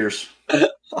Buccaneers.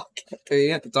 Do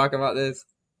you have to talk about this?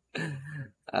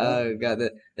 Oh god,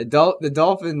 the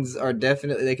Dolphins are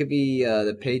definitely, they could be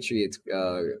the Patriots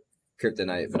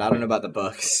kryptonite, but I don't know about the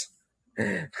Bucs.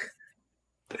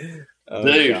 Oh,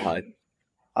 dude, God.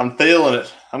 I'm feeling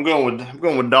it. I'm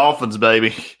going with Dolphins,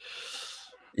 baby.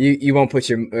 You won't put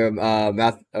your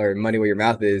mouth or money where your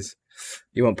mouth is.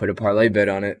 You won't put a parlay bet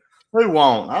on it. Who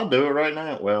won't? I'll do it right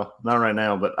now. Well, not right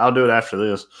now, but I'll do it after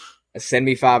this. Send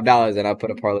me $5 and I'll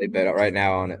put a parlay bet right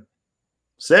now on it.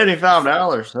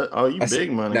 $75. Oh, you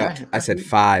big money. No, I said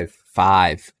five.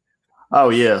 Oh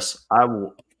yes, I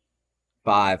will.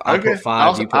 5. I'll put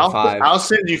 5. You put 5. I'll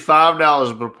send you $5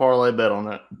 to put a parlay bet on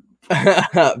that.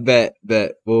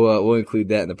 bet. We'll include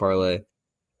that in the parlay.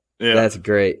 Yeah, that's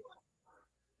great.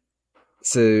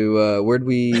 So where'd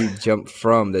we jump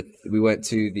from? We went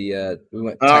to the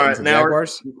Titans and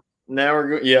Jaguars. Now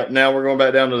we're going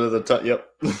back down to the top. Yep.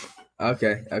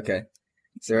 Okay.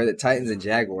 So we're at the Titans and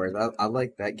Jaguars. I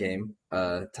like that game.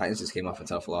 Titans just came off a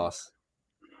tough loss.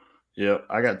 Yep,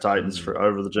 I got Titans for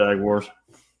over the Jaguars.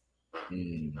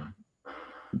 You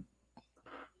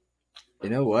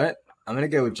know what? I'm gonna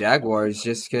go with Jaguars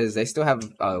just because they still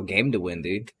have a game to win,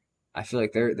 dude. I feel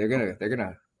like they're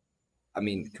gonna. I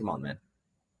mean, come on, man.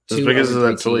 Just because of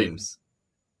that tweet.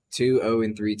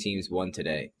 2-0-3 teams won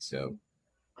today, so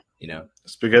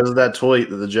it's because of that tweet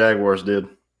that the Jaguars did.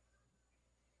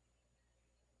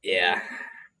 Yeah.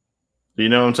 Do you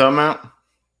know what I'm talking about?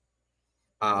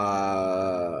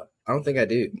 I don't think I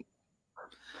do.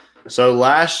 So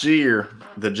last year,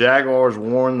 the Jaguars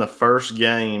won the first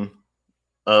game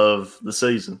of the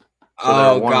season.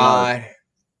 So God.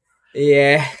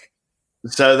 Yeah.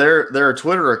 So their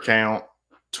Twitter account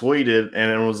tweeted,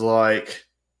 and it was like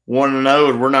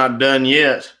 1-0, we're not done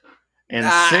yet. And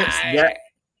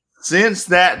since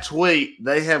that tweet,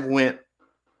 they have went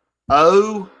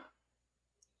 0-19.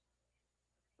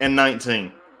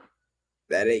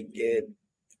 That ain't good.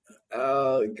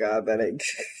 Oh God, that ain't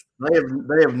good.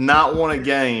 They have not won a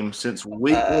game since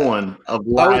week 1 of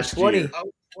last year.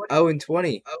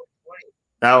 0-20.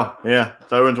 Oh, yeah.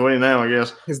 0-20 now, I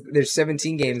guess. Because there's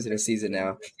 17 games in a season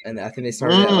now, and I think they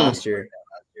started that last year.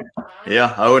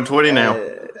 Yeah, 0-20 now.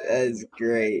 That is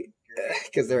great.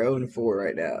 Because they're 0-4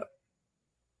 right now.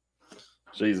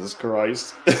 Jesus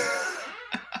Christ. I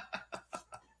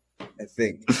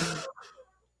think.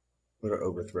 What an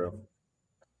overthrow.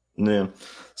 Yeah.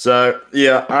 So,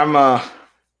 yeah, I'm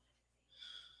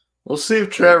we'll see if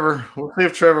Trevor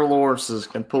Lawrence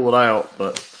can pull it out,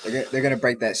 but they're gonna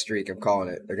break that streak. I'm calling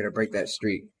it. They're gonna break that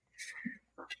streak.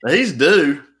 He's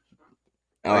due.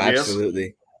 Oh,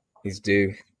 absolutely. He's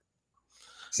due.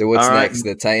 So what's next?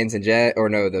 The Titans and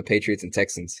the Patriots and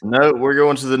Texans? No, we're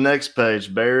going to the next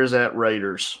page. Bears at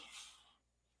Raiders.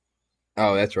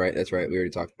 Oh, that's right. We already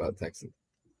talked about the Texans.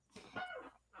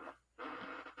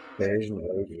 Bears and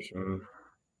Raiders.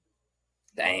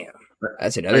 Damn.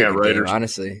 That's another good game,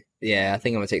 honestly. Yeah, I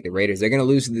think I'm gonna take the Raiders. They're gonna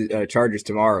lose to the Chargers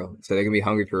tomorrow, so they're gonna be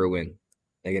hungry for a win.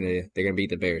 They're gonna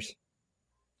beat the Bears.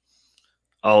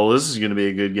 Oh, this is going to be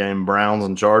a good game. Browns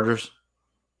and Chargers.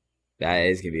 That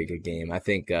is gonna be a good game. I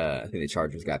think the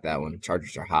Chargers got that one.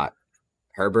 Chargers are hot.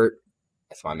 Herbert,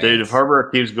 that's my Dude, if man's.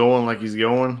 Herbert keeps going like he's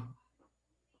going,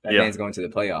 That man's going to the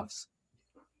playoffs.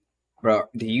 Bro,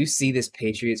 do you see this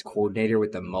Patriots coordinator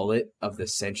with the mullet of the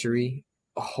century?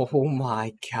 Oh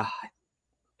my god.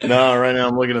 No, right now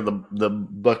I'm looking at the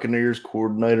Buccaneers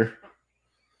coordinator.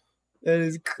 That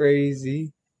is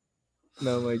crazy.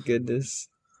 No, my goodness.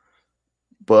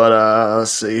 But let's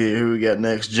see who we got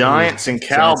next. Giants and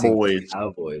Cowboys.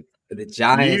 Cowboys. The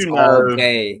Giants You all know.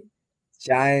 day.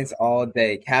 Giants all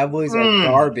day. Cowboys are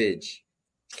garbage.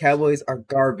 Cowboys are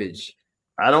garbage.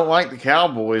 I don't like the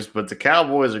Cowboys, but the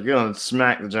Cowboys are going to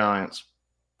smack the Giants.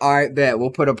 All right, bet. We'll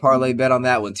put a parlay bet on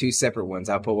that one. Two separate ones.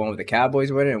 I'll put one with the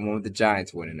Cowboys winning and one with the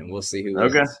Giants winning, and we'll see who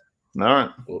wins. Okay. All right.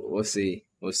 We'll see.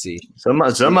 We'll see.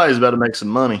 Somebody's about to make some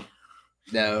money.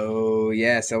 No,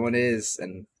 yeah, someone is,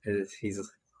 and he's a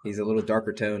little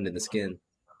darker toned in the skin.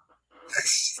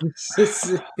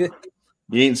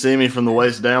 You ain't see me from the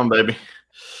waist down, baby.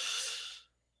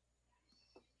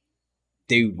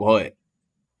 Dude, what?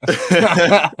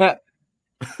 Oh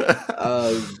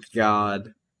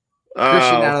God, Christian!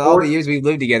 Out of all the years we've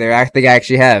lived together, I think I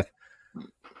actually have.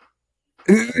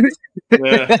 Yeah.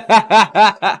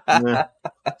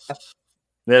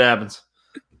 That happens.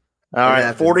 All right,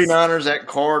 happens. 49ers at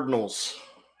Cardinals.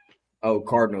 Oh,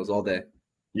 Cardinals all day.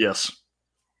 Yes.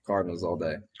 Cardinals all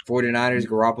day. 49ers,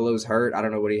 Garoppolo's hurt. I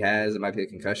don't know what he has. It might be a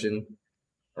concussion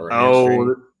or a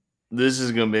hamstring. This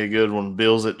is going to be a good one.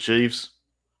 Bills at Chiefs.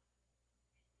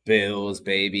 Bills,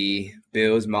 baby.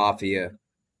 Bills Mafia.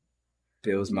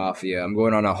 Bills Mafia. I'm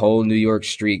going on a whole New York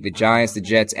streak. The Giants, the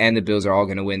Jets, and the Bills are all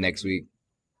going to win next week.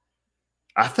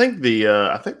 I think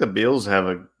the Bills have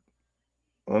a.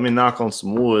 Let me knock on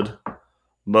some wood,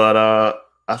 but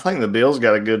I think the Bills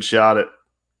got a good shot at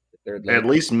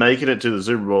least making it to the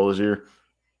Super Bowl this year.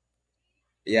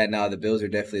 Yeah, no, the Bills are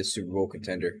definitely a Super Bowl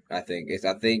contender. I think if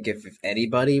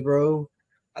anybody, bro,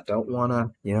 I don't want to.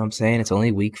 You know what I'm saying? It's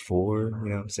only week 4. You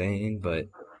know what I'm saying? But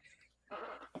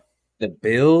the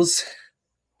Bills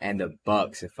and the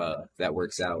Bucks, if that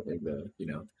works out in the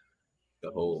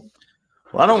whole.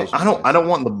 Well, I don't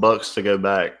want the Bucks to go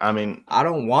back. I mean, I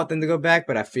don't want them to go back,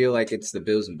 but I feel like it's the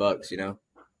Bills and Bucks,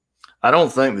 I don't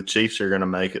think the Chiefs are going to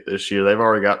make it this year. They've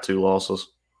already got 2 losses.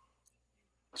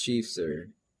 Chiefs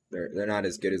they're not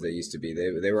as good as they used to be.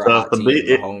 They were a hot team.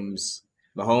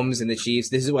 Mahomes and the Chiefs.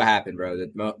 This is what happened, bro.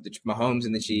 The Mahomes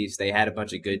and the Chiefs, they had a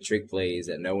bunch of good trick plays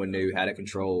that no one knew how to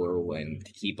control or when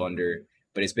to keep under.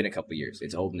 But it's been a couple years.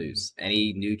 It's old news.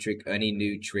 Any new trick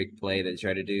play that they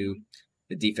try to do,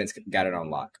 the defense got it on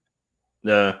lock.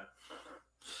 Yeah.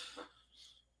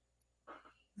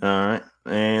 All right,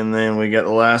 and then we got the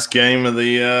last game of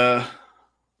the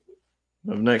of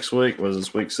next week. Was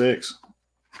this week 6?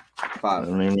 5.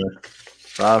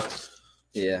 5.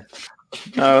 Yeah.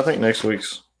 No, I think next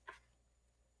week's.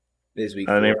 This week.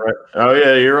 Right. Oh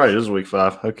yeah, you're right. This is week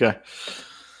 5. Okay.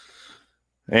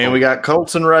 And we got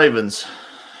Colts and Ravens.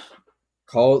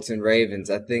 Colts and Ravens.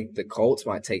 I think the Colts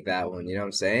might take that one. You know what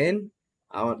I'm saying?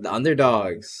 I want the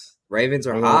underdogs. Ravens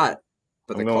are hot,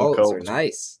 but the Colts are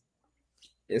nice.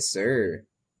 Yes, sir.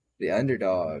 The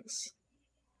underdogs.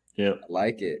 Yep. I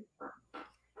like it.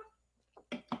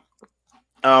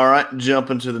 All right,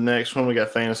 jumping to the next one. We got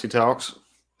Fantasy Talks.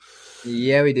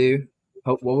 Yeah, we do.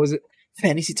 What was it?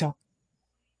 Fantasy Talk.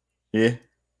 Yeah.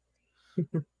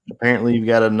 Apparently, you've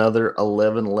got another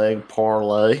 11-leg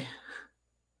parlay.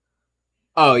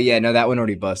 Oh, yeah. No, that one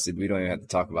already busted. We don't even have to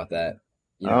talk about that.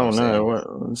 What's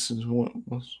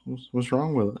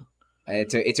wrong with it?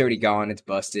 It's already gone. It's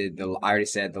busted. I already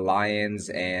said the Lions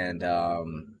and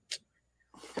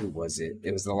who was it?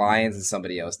 It was the Lions and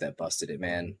somebody else that busted it,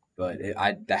 man. But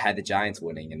I had the Giants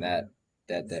winning, and that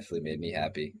definitely made me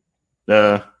happy.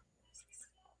 I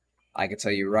can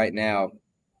tell you right now.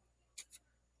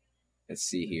 Let's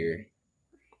see here.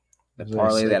 The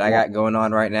parlay that I got going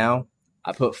on right now,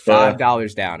 I put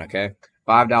 $5 down. Okay,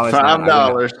 $5.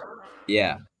 $5.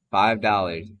 Yeah,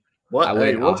 $5.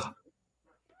 What?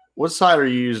 What site are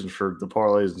you using for the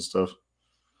parlays and stuff?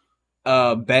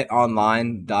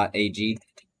 betonline.ag.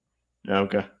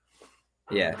 Okay.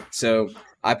 Yeah. So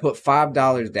I put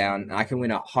 $5 down and I can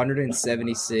win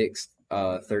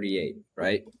 176.38,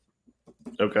 right?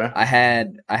 Okay. I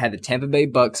had the Tampa Bay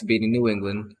Bucks beating New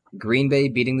England, Green Bay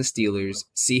beating the Steelers,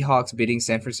 Seahawks beating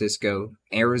San Francisco,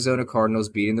 Arizona Cardinals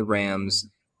beating the Rams,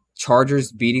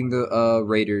 Chargers beating the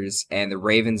Raiders, and the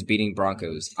Ravens beating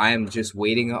Broncos. I am just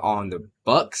waiting on the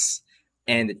Bucks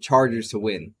and the Chargers to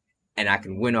win, and I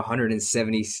can win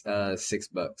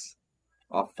 $176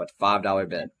 off a $5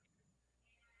 bet.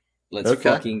 Let's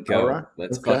fucking go. Right.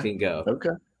 Let's fucking go.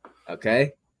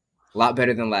 Okay. A lot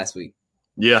better than last week.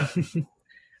 Yeah.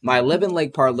 My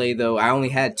 11-leg parlay, though, I only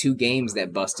had 2 games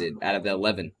that busted out of the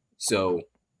 11. So,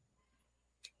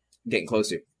 getting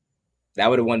closer. That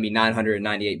would have won me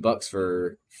 $998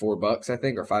 for $4, I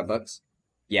think, or $5.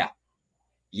 Yeah.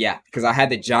 Yeah, because I had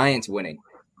the Giants winning.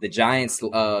 The Giants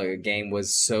game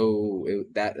was I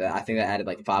think that added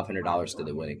like $500 to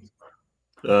the winning.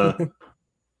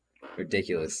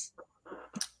 Ridiculous.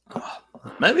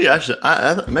 Maybe I should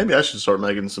start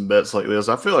making some bets like this.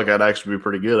 I feel like I'd actually be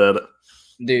pretty good at it.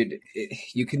 Dude,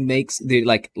 you can make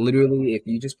like literally if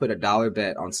you just put $1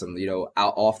 bet on some,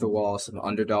 out off the wall, some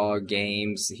underdog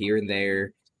games here and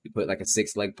there, you put like a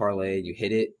 6-leg parlay, you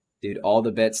hit it, dude, all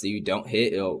the bets that you don't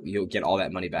hit, you'll get all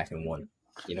that money back in one.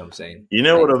 You know what I'm saying? You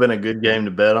know what would have been a good game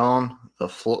to bet on?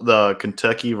 The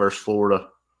Kentucky versus Florida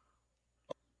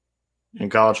in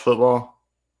college football.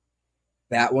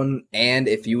 That one, and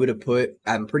if you would have put,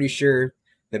 I'm pretty sure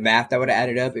the math that would have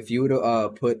added up, if you would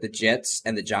have put the Jets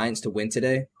and the Giants to win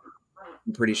today,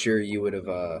 I'm pretty sure you would have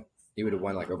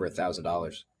won like over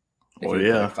 $1,000. Well,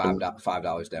 yeah,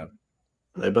 $5 down.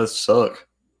 They both suck.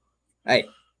 Hey,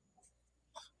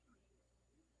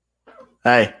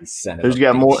 who's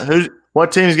got more?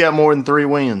 What team's got more than 3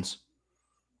 wins?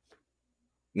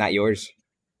 Not yours.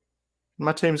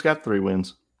 My team's got 3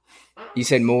 wins. You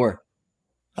said more.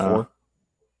 4.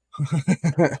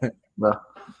 No.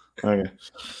 Okay.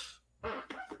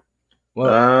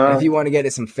 Well, if you want to get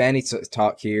to some fantasy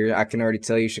talk here, I can already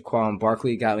tell you Shaquan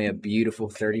Barkley got me a beautiful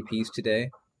 30-piece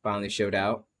today. Finally showed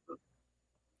out.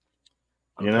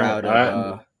 I'm proud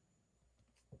of.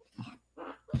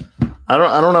 I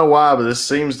don't know why, but this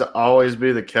seems to always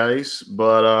be the case.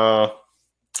 But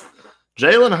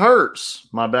Jalen Hurts,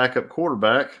 my backup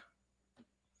quarterback,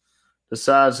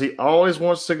 decides he always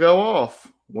wants to go off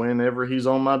whenever he's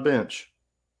on my bench.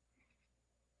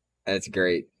 That's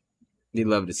great. You'd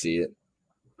love to see it.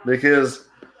 Because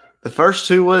the first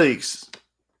 2 weeks,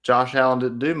 Josh Allen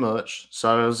didn't do much.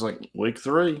 So I was like, week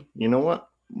 3, you know what?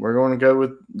 We're going to go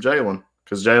with Jalen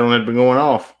because Jalen had been going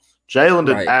off. Jalen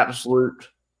did absolute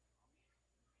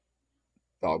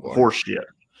horse shit.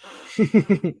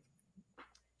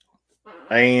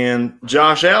 And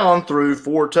Josh Allen threw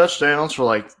 4 touchdowns for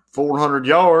like 400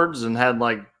 yards and had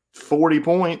like 40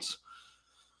 points.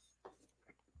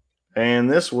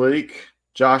 And this week,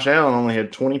 Josh Allen only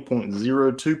had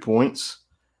 20.02 points.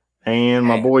 And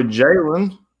my boy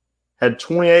Jalen had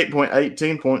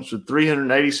 28.18 points with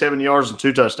 387 yards and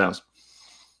 2 touchdowns.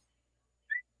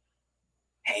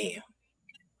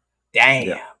 Damn.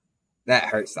 Yeah. That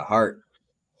hurts the heart.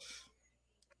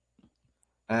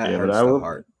 That hurts the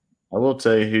heart. I will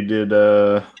tell you who did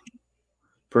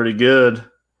pretty good.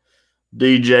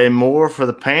 DJ Moore for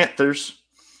the Panthers.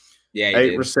 Yeah,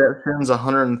 8 receptions,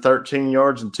 113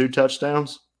 yards, and 2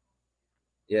 touchdowns.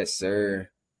 Yes, sir.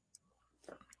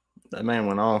 That man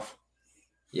went off.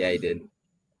 Yeah, he did.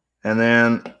 And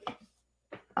then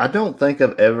I don't think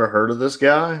I've ever heard of this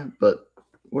guy, but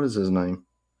what is his name?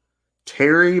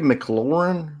 Terry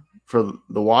McLaurin for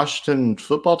the Washington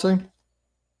football team?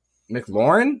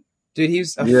 McLaurin? Dude, he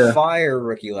was a fire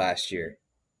rookie last year.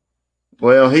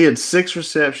 Well, he had 6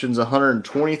 receptions,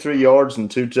 123 yards,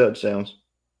 and 2 touchdowns.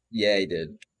 Yeah, he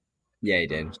did.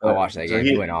 I watched that game.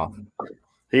 He went off.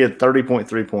 He had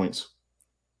 30.3 points.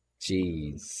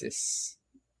 Jesus.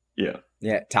 Yeah.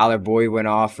 Yeah, Tyler Boyd went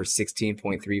off for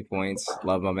 16.3 points.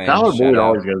 Love my man. Tyler Boyd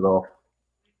always goes off.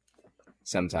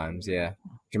 Sometimes, yeah.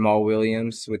 Jamal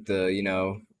Williams with the,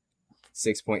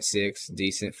 6.6,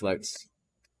 decent flex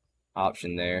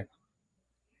option there.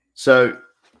 So,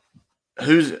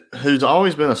 who's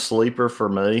always been a sleeper for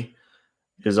me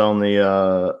is on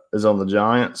the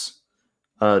Giants.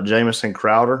 Jamison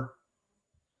Crowder.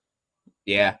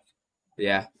 Yeah.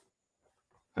 I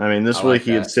mean, this week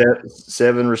he had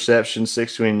 7 receptions,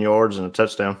 16 yards, and a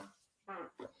touchdown.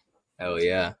 Oh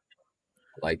yeah,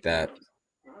 like that.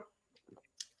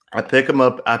 I pick him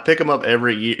up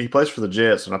every year. He plays for the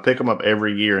Jets, and I pick him up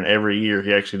every year. And every year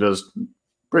he actually does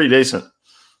pretty decent.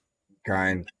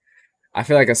 Kind. I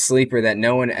feel like a sleeper that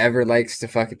no one ever likes to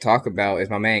fucking talk about is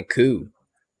my man Koo.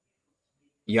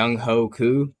 Young Ho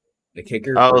Koo, the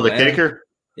kicker. Oh, the kicker?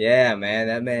 Yeah, man.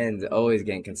 That man's always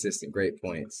getting consistent great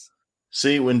points.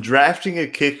 See, when drafting a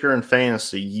kicker in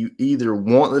fantasy, you either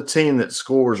want the team that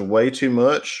scores way too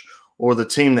much or the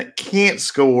team that can't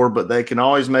score, but they can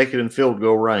always make it in field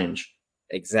goal range.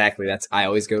 Exactly. I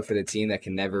always go for the team that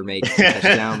can never make a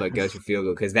touchdown but goes for field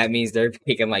goal because that means they're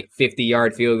kicking like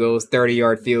 50-yard field goals,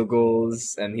 30-yard field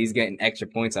goals, and he's getting extra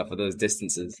points off of those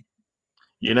distances.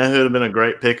 You know who would have been a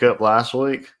great pickup last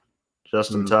week?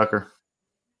 Justin Tucker.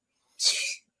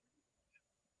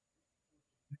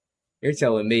 You're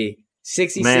telling me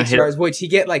 66 yards. Would he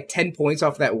get like 10 points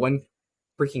off that one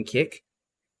freaking kick?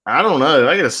 I don't know.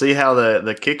 I got to see how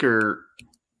the kicker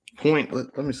point.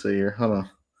 Let me see here. Hold on.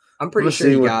 I'm pretty sure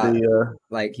he got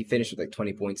he finished with like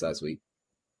 20 points last week.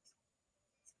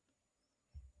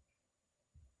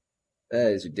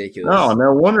 That is ridiculous. Oh,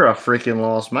 no wonder I freaking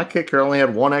lost. My kicker only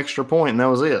had one extra point, and that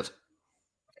was it.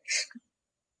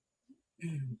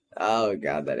 Oh,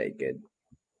 God, that ain't good.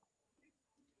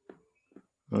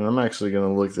 I'm actually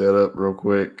going to look that up real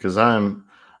quick because I'm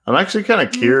actually kind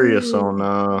of curious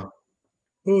on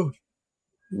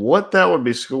what that would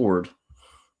be scored.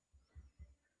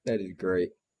 That is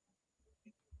great.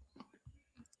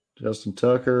 Justin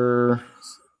Tucker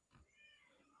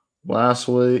last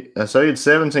week. So he had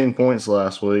 17 points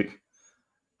last week.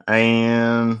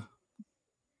 And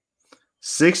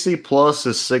 60 plus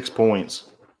is 6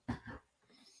 points.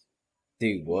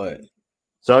 Dude, what?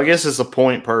 So I guess it's a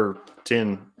point per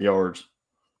 10 yards.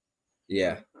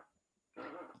 Yeah.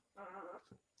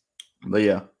 But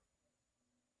yeah.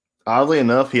 Oddly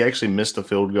enough, he actually missed a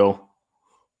field goal.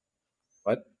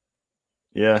 What?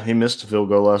 Yeah, he missed a field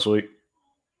goal last week.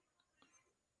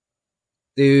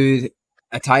 Dude,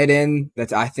 a tight end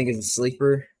that I think is a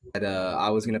sleeper that I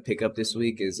was going to pick up this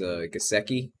week is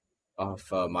Gesicki off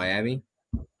Miami.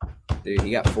 Dude,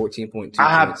 he got 14.2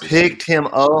 I picked him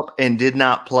up and did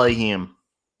not play him.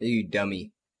 You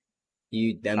dummy.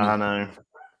 You dummy. I know.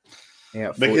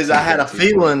 Because I had a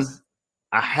feeling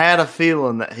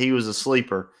that he was a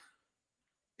sleeper.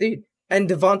 Dude, and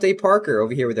Devontae Parker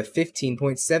over here with a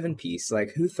 15.7 piece.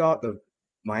 Like, who thought the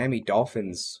Miami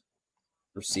Dolphins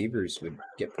receivers would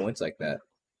get points like that?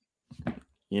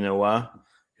 You know why?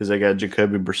 Because they got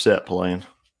Jacoby Brissett playing.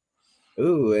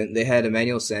 Ooh, and they had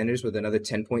Emmanuel Sanders with another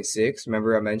 10.6.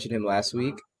 Remember I mentioned him last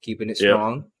week? Keeping it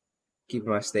strong. Keeping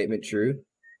my statement true.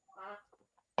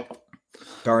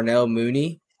 Darnell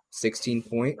Mooney, 16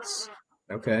 points.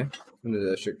 Okay. From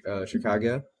the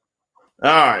Chicago. All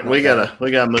right, we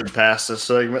gotta move past this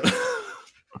segment.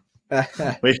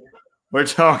 We're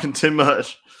talking too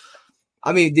much.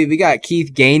 I mean, dude, we got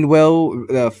Keith Gainwell,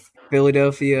 the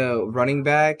Philadelphia running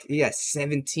back. He has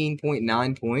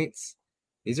 17.9 points.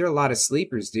 These are a lot of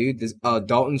sleepers, dude. This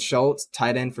Dalton Schultz,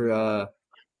 tight end for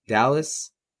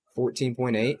Dallas,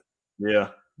 14.8. Yeah,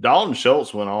 Dalton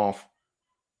Schultz went off.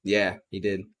 Yeah, he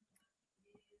did.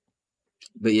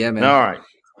 But yeah, man. All right.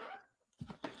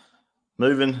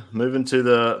 Moving to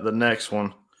the next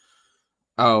one.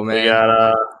 Oh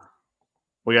man.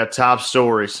 We got top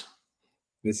stories.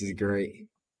 This is great.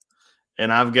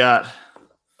 And I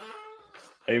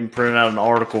even printed out an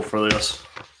article for this.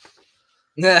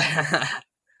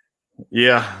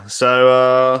 Yeah.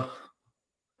 So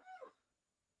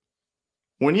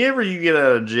whenever you get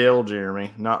out of jail,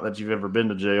 Jeremy, not that you've ever been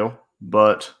to jail,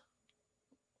 but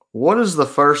what is the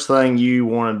first thing you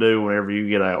want to do whenever you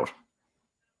get out?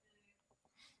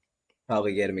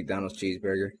 Probably get a McDonald's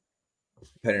cheeseburger,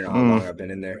 depending on how long I've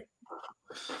been in there.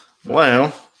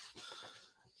 Well,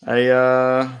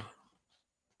 a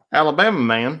Alabama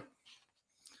man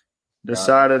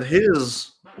decided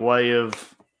his way of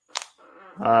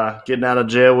getting out of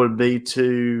jail would be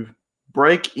to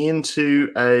break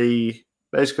into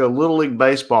basically a Little League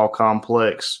baseball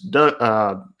complex,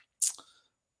 the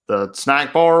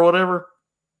snack bar or whatever.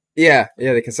 Yeah,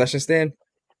 the concession stand.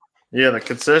 Yeah, the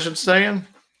concession stand.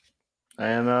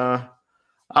 And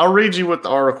I'll read you what the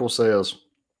article says.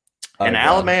 An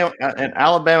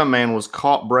Alabama man was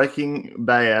caught Breaking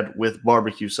Bad with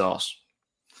barbecue sauce.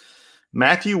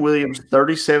 Matthew Williams,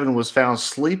 37, was found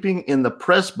sleeping in the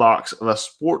press box of a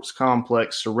sports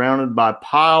complex surrounded by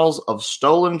piles of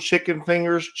stolen chicken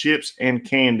fingers, chips, and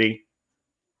candy,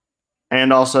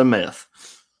 and also meth.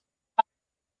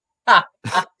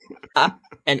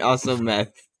 And also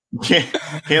meth.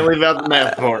 Can't leave out the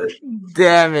meth part.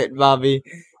 Damn it, Bobby.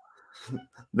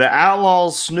 The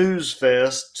Outlaws Snooze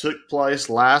Fest took place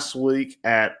last week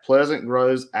at Pleasant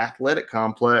Grove's Athletic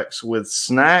Complex with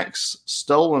snacks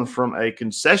stolen from a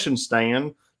concession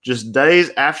stand just days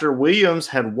after Williams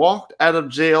had walked out of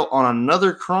jail on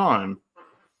another crime.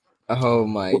 Oh,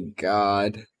 my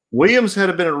God. Williams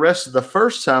had been arrested the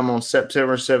first time on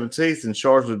September 17th and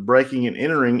charged with breaking and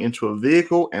entering into a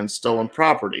vehicle and stolen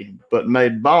property, but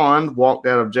made bond, walked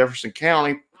out of Jefferson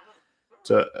County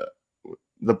to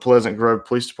the Pleasant Grove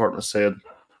Police Department said.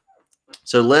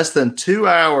 So less than 2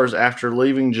 hours after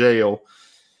leaving jail,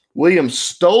 Williams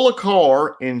stole a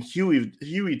car in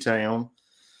Hueytown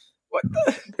What?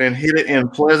 and hid it in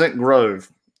Pleasant Grove.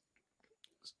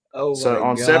 Oh So my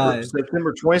on god.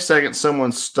 September 22nd,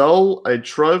 someone stole a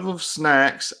trove of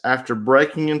snacks after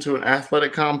breaking into an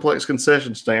athletic complex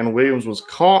concession stand. Williams was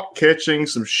caught catching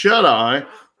some shut-eye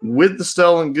with the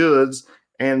stolen goods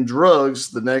and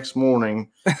drugs the next morning.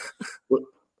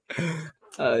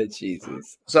 Oh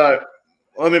Jesus. So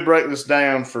let me break this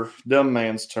down for dumb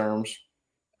man's terms.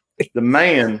 The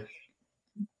man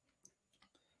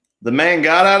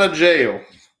got out of jail.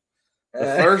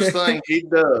 The first thing he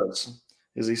does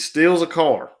is he steals a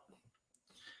car.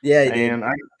 Yeah, he And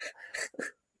did.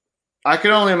 I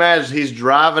can only imagine he's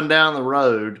driving down the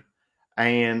road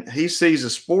and he sees a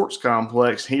sports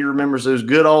complex. He remembers those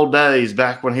good old days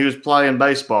back when he was playing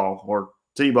baseball or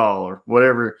t-ball or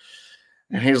whatever.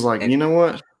 And he's like, And you know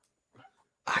what?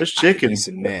 I Those could chicken, use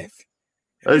some meth.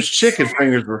 those chicken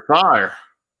fingers were fire.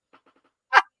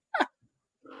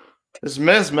 This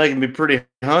mess making me pretty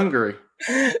hungry.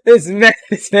 This meth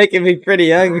is making me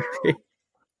pretty hungry.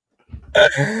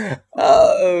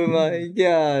 Oh my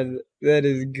god. That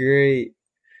is great.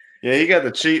 Yeah, he got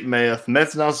the cheap meth.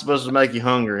 Meth's not supposed to make you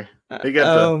hungry. He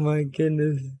got Oh my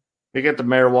goodness. the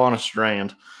marijuana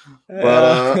strand.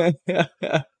 Uh,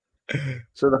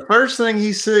 So the first thing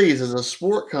he sees is a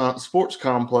sports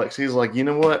complex. He's like, you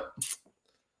know what?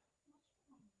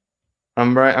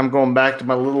 I'm going back to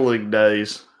my little league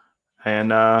days, and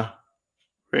we're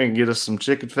gonna get us some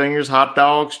chicken fingers, hot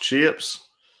dogs, chips.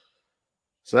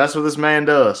 So that's what this man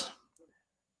does.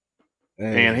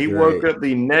 And he woke up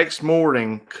the next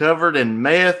morning covered in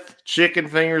meth, chicken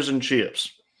fingers, and chips.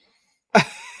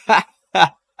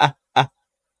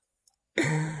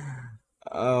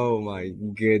 Oh my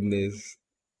goodness.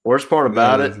 Worst part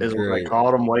about That it is is when they great.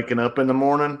 caught him waking up in the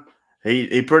morning,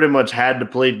 he pretty much had to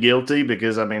plead guilty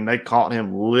because, I mean, they caught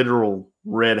him literal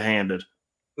red-handed.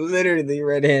 Literally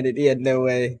red-handed. He had no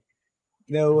way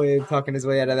of talking his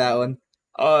way out of that one.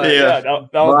 Oh Yeah. that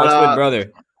was my twin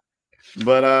brother.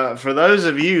 But for those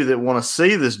of you that want to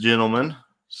see this gentleman,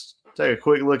 just take a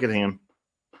quick look at him.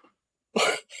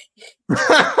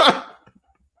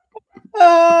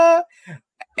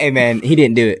 Hey man, he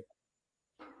didn't do it.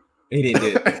 He didn't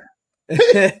do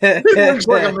it. He looks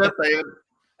like a meth head.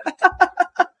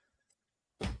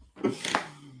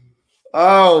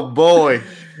 Oh boy!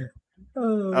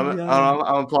 Oh, I'm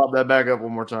gonna plop that back up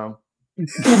one more time.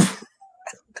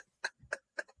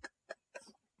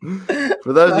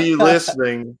 For those of you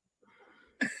listening,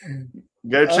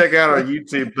 go check out our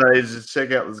YouTube page and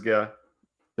check out this guy.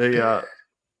 It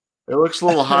looks a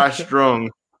little high strung.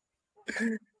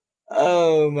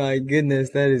 Oh my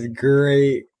goodness, that is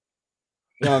great.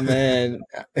 Oh man,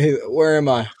 where am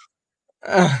I?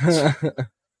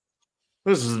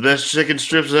 This is the best chicken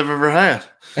strips I've ever had.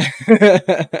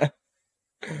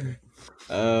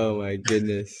 Oh my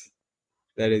goodness,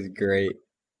 that is great.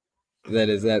 That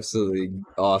is absolutely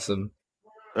awesome.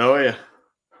 Oh yeah.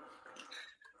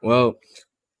 Well,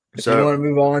 if you want to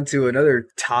move on to another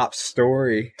top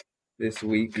story this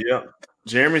week, yeah,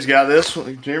 Jeremy's got this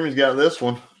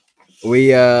one.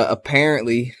 We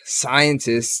apparently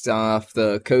scientists off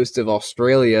the coast of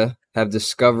Australia have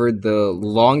discovered the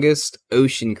longest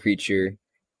ocean creature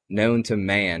known to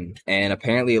man, and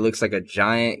apparently it looks like a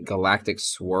giant galactic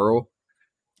swirl.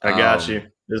 I got you.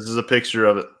 This is a picture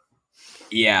of it.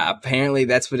 Yeah, apparently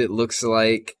that's what it looks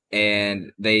like,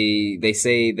 and they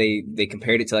say they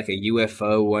compared it to like a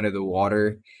UFO under the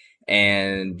water,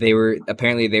 and they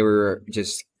were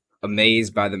just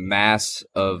amazed by the mass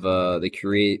of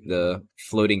the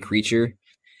floating creature,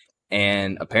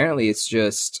 and apparently it's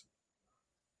just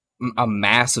a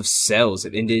mass of cells,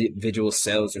 of individual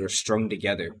cells that are strung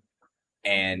together,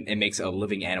 and it makes a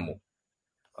living animal.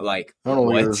 Like, I don't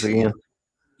look at this again.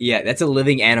 Yeah, that's a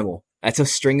living animal. That's a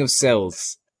string of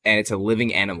cells, and it's a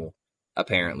living animal,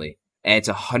 apparently, and it's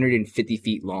 150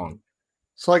 feet long.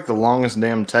 It's like the longest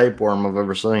damn tapeworm I've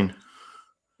ever seen.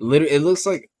 Literally, it looks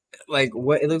like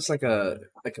what? It looks like a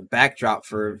backdrop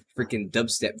for a freaking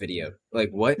dubstep video. Like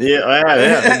what? Yeah,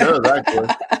 it does actually.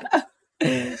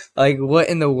 Like what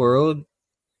in the world?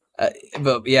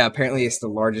 But yeah, apparently it's the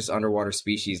largest underwater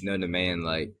species known to man.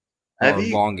 Like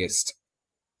longest.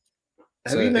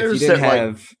 Have you noticed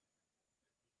that?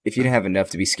 If you didn't have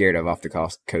enough to be scared of off the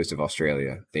coast of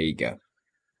Australia, there you go.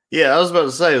 Yeah, I was about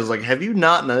to say, have you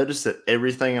not noticed that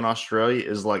everything in Australia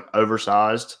is like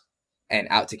oversized and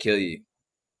out to kill you?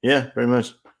 Yeah, pretty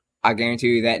much. I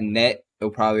guarantee you that net will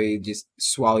probably just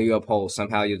swallow you up whole.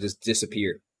 Somehow you'll just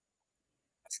disappear.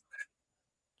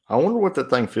 I wonder what that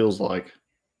thing feels like.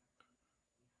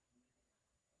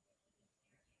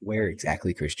 Where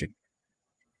exactly, Christian?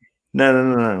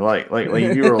 No. Like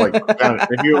if you were like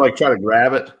if you were like trying to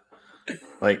grab it,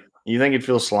 like you think it'd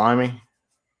feel slimy?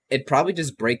 It'd probably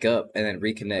just break up and then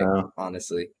reconnect. No.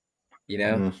 Honestly, you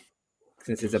know, Mm.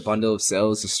 since it's a bundle of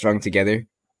cells strung together,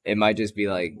 it might just be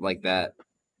like that.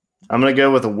 I'm gonna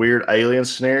go with a weird alien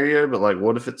scenario, but like,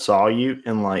 what if it saw you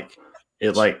and like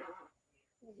it like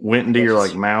went into your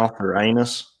like mouth or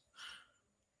anus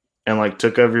and like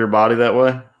took over your body that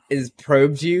way? Is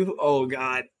probed you? Oh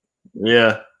God,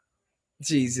 Yeah,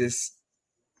 Jesus,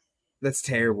 that's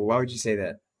terrible. Why would you say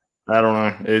that? I don't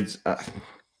know. It's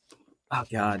Oh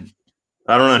God.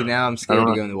 I don't See, know. now I'm I don't scared to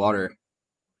know. go in the water.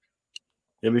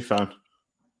 It'll be fun.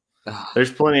 Ugh,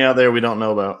 There's plenty out there we don't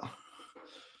know about.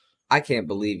 I can't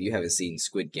believe you haven't seen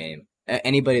Squid Game.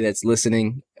 Anybody that's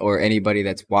listening or anybody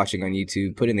that's watching on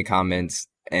YouTube, put in the comments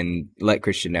and let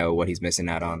Christian know what he's missing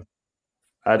out on.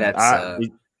 That's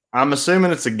I'm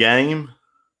assuming it's a game.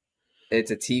 it's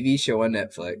a TV show on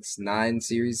Netflix, 9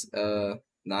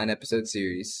 episode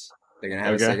series. They're gonna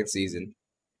have a second season,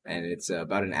 and it's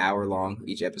about an hour long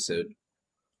each episode,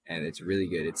 and it's really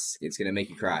good. It's gonna make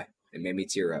you cry. It made me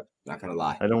tear up. Not gonna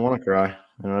lie. I don't want to cry,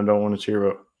 and I don't want to cheer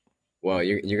up. Well,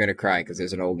 you're gonna cry because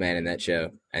there's an old man in that show,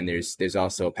 and there's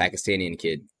also a Pakistani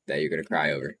kid that you're gonna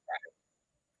cry over.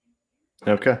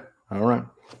 Okay, all right.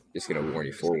 Just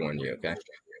gonna forewarn you. Okay.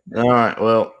 All right.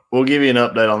 Well, we'll give you an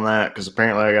update on that because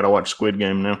apparently I got to watch Squid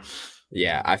Game now.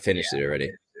 Yeah, I finished it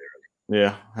already.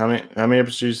 Yeah. How many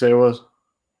episodes did you say it was?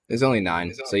 There's only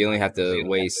 9, so you only have to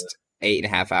waste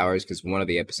 8.5 hours because one of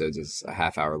the episodes is a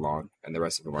half hour long, and the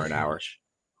rest of them are an hour.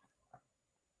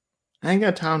 I ain't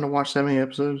got time to watch that many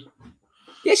episodes.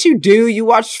 Yes, you do. You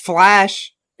watched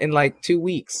Flash in like 2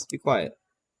 weeks. Be quiet.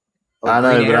 I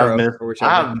know, but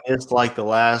I've missed like the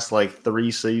last like 3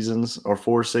 seasons or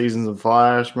 4 seasons of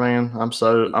Flash, man. I'm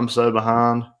so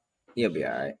behind. You'll be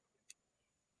all right.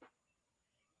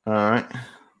 All right.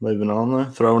 Moving on though.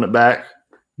 Throwing it back.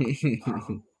 We're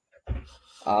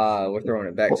throwing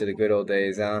it back to the good old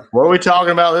days, huh? What are we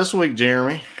talking about this week,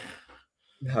 Jeremy?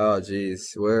 Oh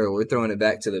geez. We're throwing it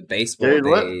back to the baseball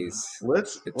days.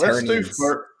 Let's do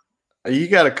first. You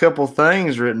got a couple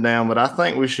things written down, but I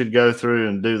think we should go through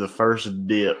and do the first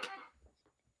dip.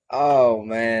 Oh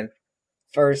man,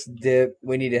 first dip.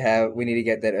 We need to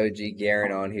get that OG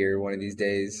Garen on here one of these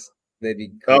days. That'd be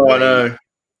great. Oh, I know.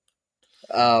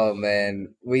 Oh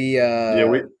man, we.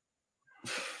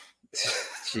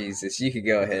 Jesus, you could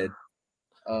go ahead.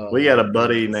 Oh, we got a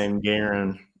buddy named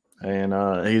Garen,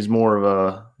 and he's more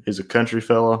of he's a country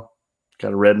fella,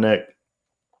 kind of redneck,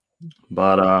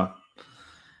 but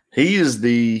he is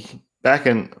I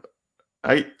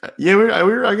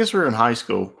guess we were in high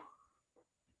school.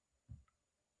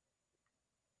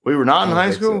 We were not in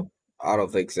high school? So. I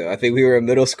don't think so. I think we were in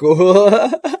middle school.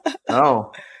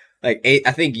 Oh. Like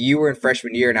I think you were in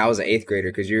freshman year and I was an 8th grader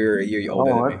because you're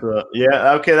older than me.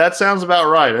 Yeah, okay, that sounds about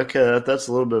right. Okay, that's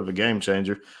a little bit of a game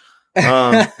changer.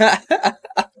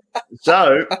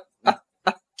 So,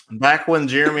 back when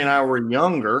Jeremy and I were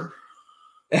younger,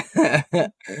 and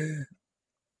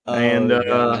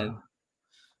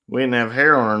we didn't have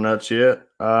hair on our nuts yet.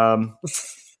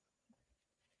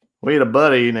 We had a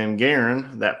buddy named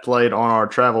Garen that played on our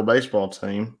travel baseball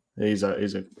team. He's a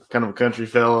kind of a country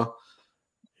fella.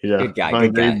 He's a good guy.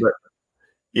 But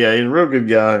yeah, he's a real good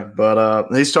guy. But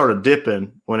he started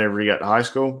dipping whenever he got to high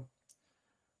school,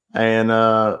 and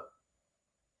I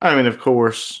mean, of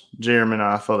course, Jeremy and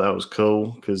I thought that was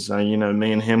cool because me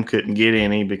and him couldn't get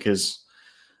any because,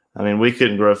 I mean, we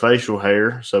couldn't grow facial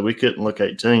hair, so we couldn't look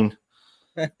 18.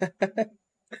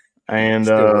 And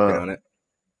still working on it.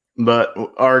 But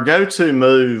our go-to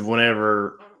move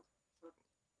whenever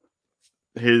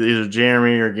either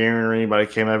Jeremy or Garen or anybody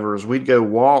came over is we'd go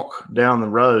walk down the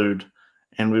road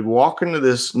and we'd walk into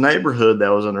this neighborhood that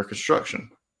was under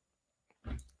construction.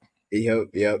 Yep.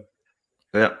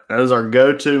 That was our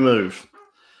go-to move.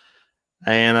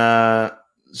 And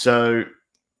so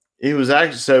it was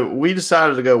actually, so we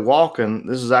decided to go walking.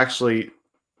 This is actually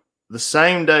the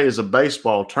same day as a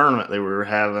baseball tournament that we were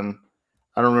having.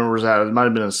 I don't remember where it was at. It might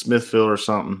have been in Smithfield or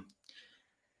something.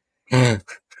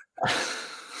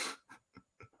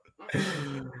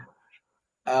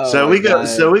 So we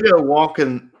go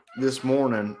walking this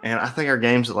morning, and I think our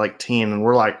game's at like 10, and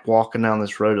we're like walking down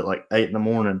this road at like 8 in the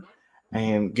morning,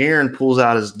 and Garen pulls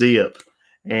out his dip,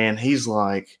 and he's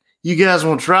like, "You guys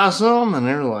want to try some?" And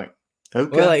they're like,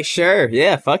 "Okay." We're like, "Sure,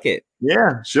 yeah, fuck it."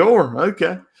 Yeah, sure,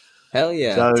 okay. Hell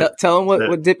yeah! So, tell them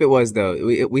what dip it was though.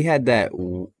 We had that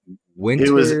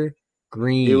winter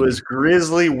green. It was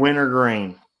grizzly winter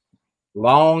green,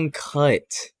 long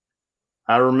cut.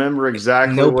 I remember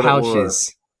exactly no what pouches. it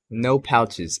was. No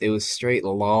pouches. It was straight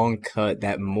long cut.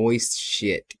 That moist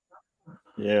shit.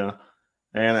 Yeah,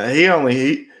 and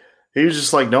he was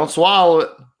just like, "Don't swallow it."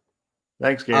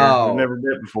 Thanks, Garen. We've Oh, never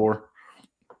did it before.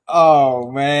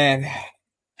 oh man.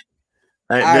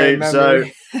 Hey, I dude.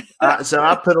 remember.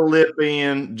 I put a lip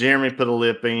in. Jeremy put a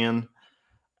lip in,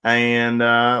 and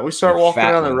we The start walking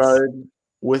fat down the ones. road.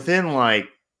 Within like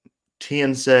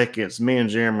 10 seconds, me and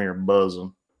Jeremy are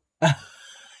buzzing.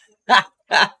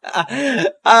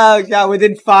 Oh god!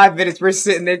 Within 5 minutes, we're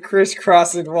sitting there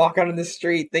crisscrossing, walking on the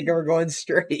street, thinking we're going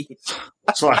straight.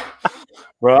 It's like,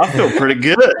 bro, I feel pretty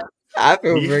good. I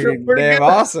feel You feel pretty pretty damn good.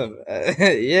 awesome.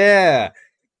 Yeah.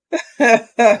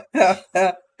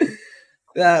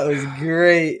 That was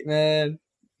great, man.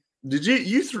 Did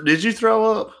you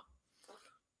throw up?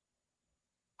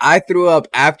 I threw up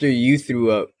after you threw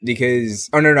up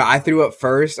because no, I threw up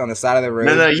first on the side of the road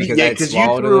No, because I had because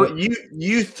swallowed it.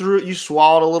 you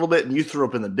swallowed a little bit and you threw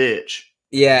up in the ditch.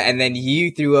 Yeah, and then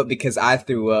you threw up because I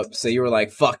threw up, so you were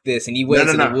like, "Fuck this," and you went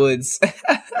into the woods.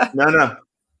 No,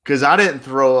 because I didn't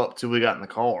throw up till we got in the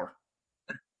car.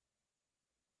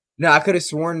 No, I could have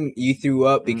sworn you threw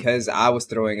up because I was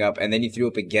throwing up, and then you threw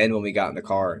up again when we got in the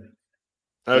car.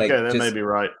 Okay, Like, that may just be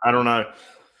right. I don't know,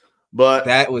 but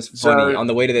that was funny on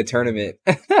the way to the tournament.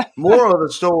 moral of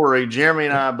the story: Jeremy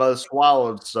and I both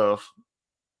swallowed stuff.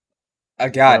 Oh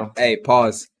God! So, Hey,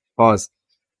 pause.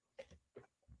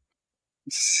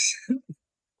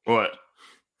 what?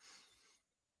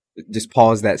 Just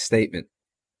pause that statement.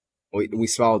 We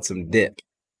swallowed some dip.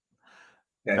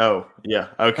 Okay. Oh yeah.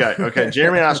 Okay.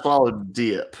 Jeremy and I swallowed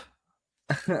dip.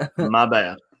 My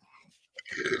bad.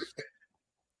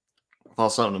 I thought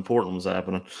something important was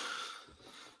happening.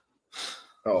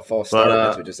 Oh, false start.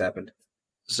 That's what just happened.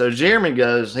 So Jeremy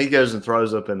goes and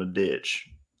throws up in a ditch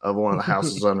of one of the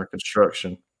houses under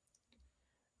construction.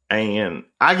 And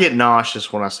I get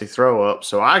nauseous when I see throw up.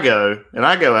 So I go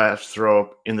have to throw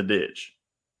up in the ditch.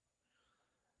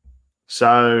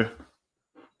 So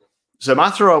my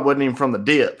throw up wasn't even from the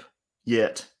dip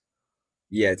yet.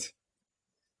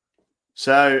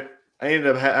 So I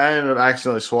ended up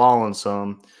accidentally swallowing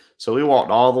some. So we walked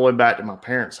all the way back to my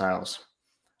parents' house.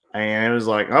 And it was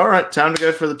like, all right, time to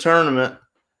go for the tournament.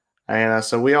 And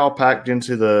so we all packed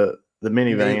into the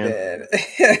minivan,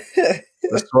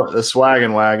 the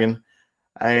swaggin' wagon.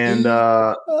 And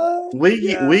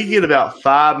we get about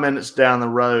 5 minutes down the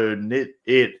road, and it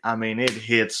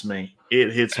hits me.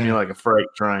 It hits me like a freight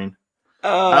train.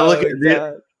 Oh, I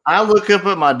look up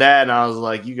at my dad, and I was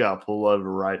like, "You gotta pull over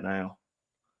right now."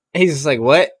 He's just like,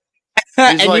 "What?"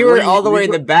 And like, you were all the way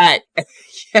in the back.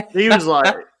 He was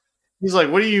like,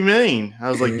 "What do you mean?" I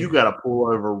was like, "You gotta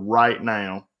pull over right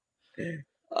now."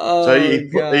 Oh, so he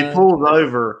pulls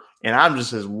over, and I'm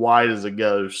just as white as a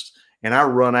ghost. And I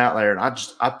run out there, and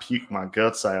I puke my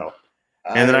guts out.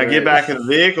 And then I get back in the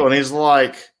vehicle, and he's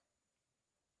like,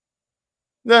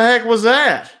 "The heck was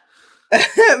that?"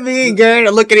 Me and Garen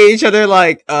are looking at each other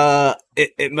like,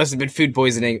 it must have been food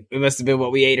poisoning. It must have been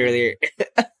what we ate earlier.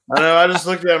 I know. I just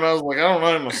looked at him. I was like, I don't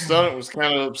know. My stomach was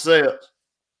kind of upset.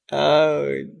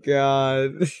 Oh,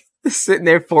 God. Sitting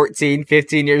there 14,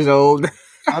 15 years old.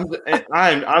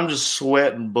 I'm just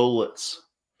sweating bullets.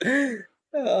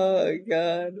 Oh,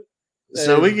 God.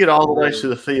 So we get all the way to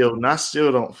the field, and I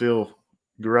still don't feel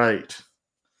great.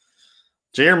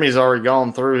 Jeremy's already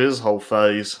gone through his whole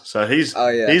phase, so he's in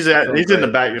the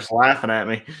back just laughing at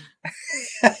me.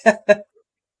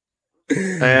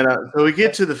 And so we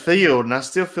get to the field, and I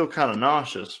still feel kind of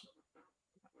nauseous.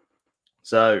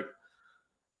 So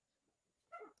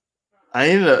I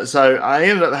ended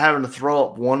up having to throw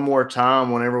up one more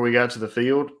time whenever we got to the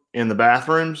field in the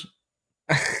bathrooms.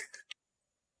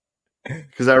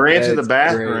 Because I ran to the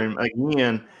bathroom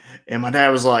again, and my dad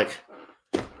was like,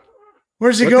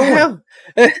 "Where's he going?"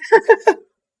 And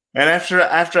after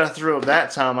I threw up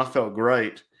that time, I felt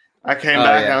great. I came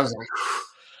back, and I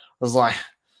was like,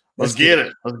 "Let's get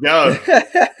it. Let's go.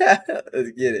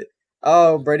 Let's get it."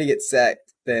 Oh, Brady gets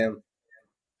sacked. Damn.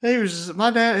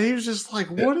 My dad. He was just like,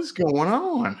 "What is going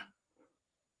on?"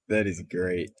 That is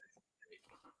great.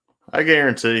 I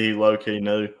guarantee he low key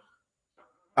knew.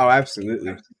 Oh,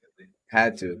 absolutely.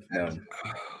 Had to have known.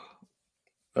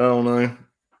 I don't know.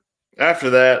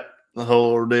 After that, the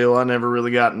whole ordeal, I never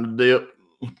really got into dip.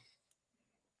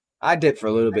 I dipped for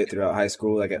a little bit throughout high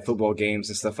school, like at football games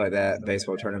and stuff like that,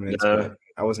 baseball tournaments, but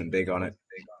I wasn't big on it.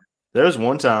 There was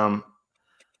one time,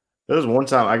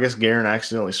 I guess Garen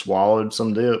accidentally swallowed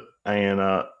some dip, and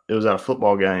it was at a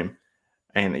football game,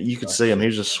 and you could see him. He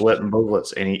was just sweating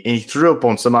bullets, and he threw up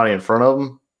on somebody in front of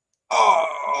him.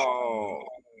 Oh!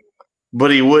 But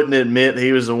he wouldn't admit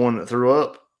he was the one that threw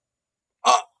up.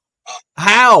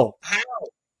 How?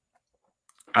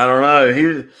 I don't know.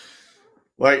 He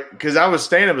because I was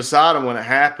standing beside him when it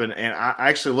happened, and I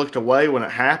actually looked away when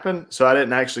it happened, so I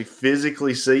didn't actually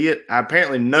physically see it.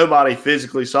 Apparently, nobody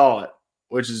physically saw it,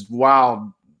 which is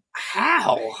wild.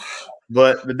 How?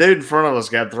 But the dude in front of us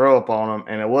got throw up on him,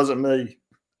 and it wasn't me,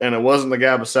 and it wasn't the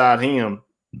guy beside him.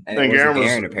 And it wasn't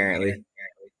Garen, apparently.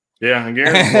 Yeah, and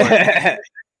Garen's like,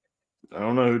 I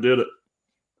don't know who did it.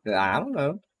 I don't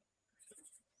know.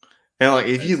 And like,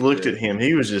 if you looked at him,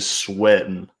 he was just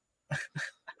sweating.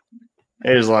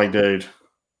 It was like, dude.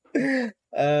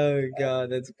 Oh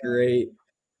God, that's great.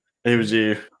 It was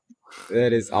you.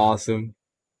 That is awesome.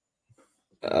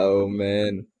 Oh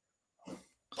man.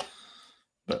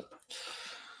 But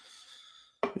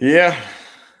yeah,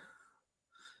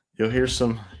 you'll hear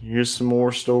some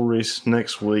more stories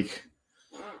next week.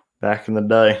 Back in the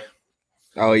day.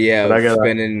 Oh yeah,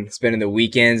 spending the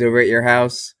weekends over at your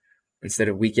house instead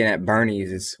of weekend at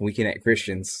Bernie's. It's weekend at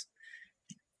Christian's.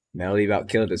 Melody about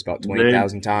killed us about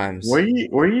 20,000 times. Were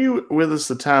you with us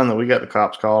the time that we got the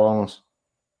cops called on us?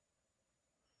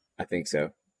 I think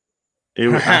so. I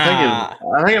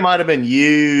think it might have been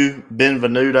you,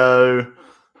 Benvenuto,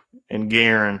 and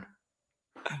Garen.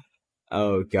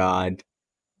 Oh God.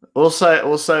 We'll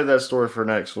save that story for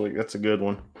next week. That's a good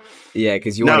one. Yeah,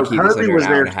 because you want to keep this under an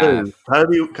hour and a half.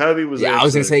 Kobe was there. Yeah, I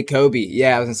was gonna say Kobe.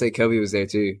 Yeah, I was gonna say Kobe was there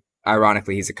too.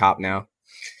 Ironically, he's a cop now.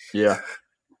 Yeah.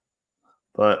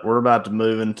 But we're about to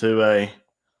move into a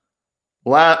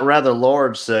rather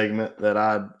large segment that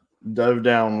I dove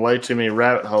down way too many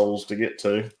rabbit holes to get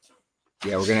to.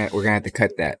 Yeah, we're gonna have to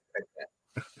cut that.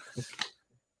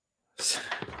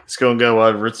 It's gonna go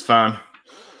over. It's fine.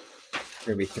 It's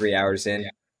gonna be 3 hours in.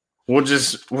 We'll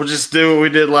just do what we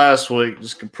did last week.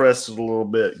 Just compress it a little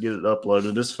bit, get it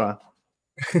uploaded. It's fine.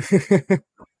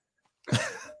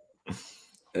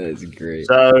 That's great.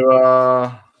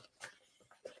 So,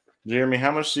 Jeremy,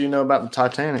 how much do you know about the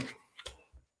Titanic?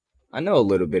 I know a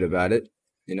little bit about it.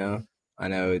 I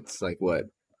know it's like what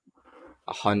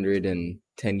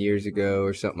 110 years ago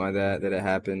or something like that it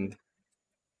happened.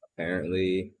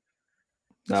 Apparently,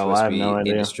 No, I have no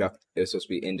idea. It was supposed to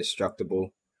be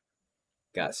indestructible.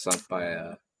 Got sunk by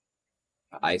a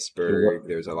iceberg.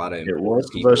 There was a lot of it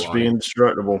was supposed to be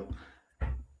indestructible.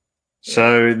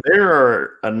 So there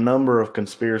are a number of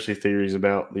conspiracy theories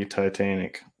about the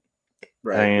Titanic,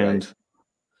 right?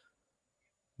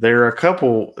 There are a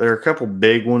couple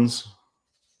big ones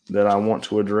that I want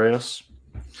to address.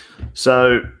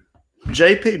 So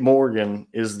J.P. Morgan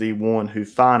is the one who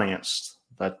financed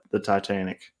the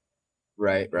Titanic,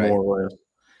 right, more or less.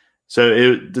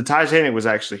 So the Titanic was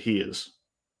actually his.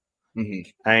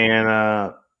 Mm-hmm.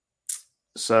 And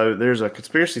so there's a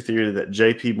conspiracy theory that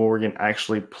J.P. Morgan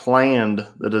actually planned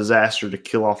the disaster to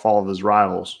kill off all of his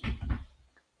rivals.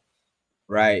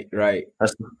 Right.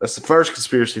 That's the first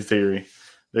conspiracy theory,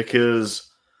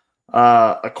 because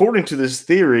according to this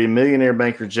theory, millionaire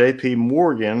banker J.P.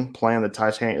 Morgan planned the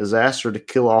Titanic disaster to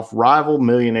kill off rival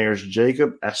millionaires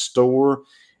Jacob Astor,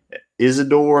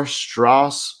 Isidore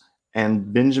Strauss,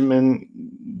 and Benjamin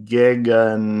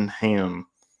Guggenheim,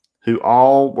 who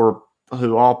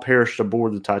all perished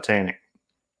aboard the Titanic.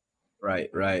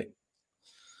 Right.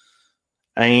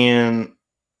 And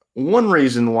one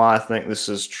reason why I think this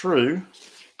is true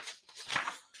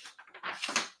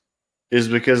is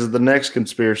because of the next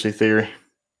conspiracy theory.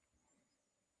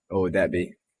 What would that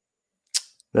be?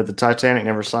 That the Titanic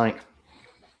never sank.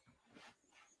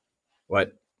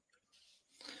 What?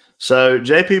 So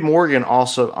J.P. Morgan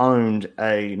also owned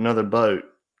another boat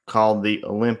called the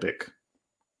Olympic,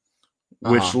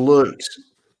 which looked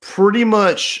pretty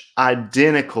much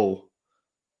identical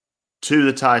to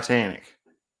the Titanic.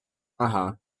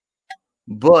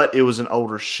 But it was an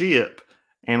older ship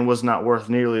and was not worth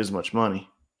nearly as much money.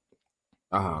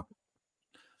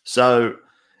 So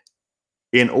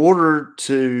in order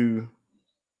to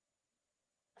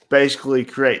basically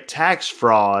create tax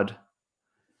fraud,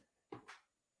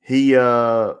 he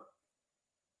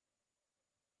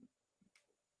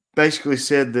basically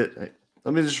said that.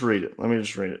 Let me just read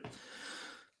it.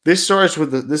 This starts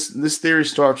with this theory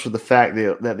starts with the fact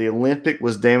that the Olympic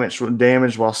was damaged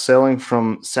while sailing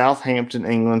from Southampton,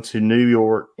 England, to New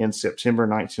York in September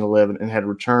 1911, and had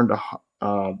returned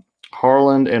to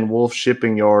Harland and Wolff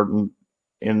Shipping Yard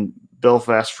in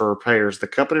Belfast for repairs. The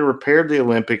company repaired the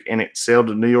Olympic and it sailed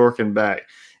to New York and back.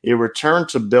 It returned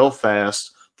to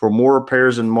Belfast for more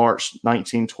repairs in March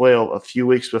 1912, a few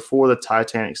weeks before the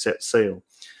Titanic set sail.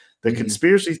 The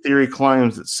conspiracy theory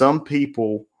claims that some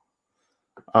people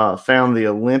found the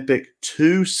Olympic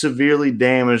too severely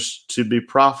damaged to be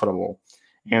profitable,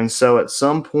 and so at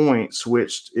some point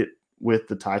switched with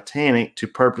the Titanic to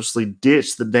purposely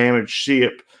ditch the damaged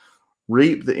ship,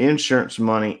 reap the insurance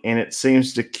money, and it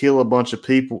seems to kill a bunch of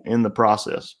people in the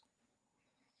process.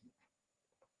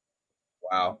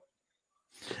 Wow.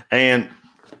 And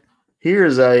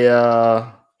here's actually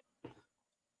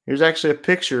a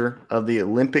picture of the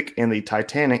Olympic and the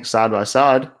Titanic side by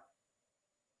side.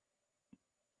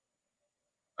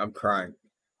 I'm crying.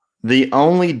 The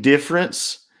only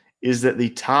difference is that the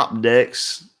top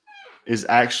decks is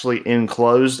actually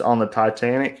enclosed on the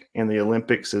Titanic and the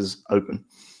Olympics is open.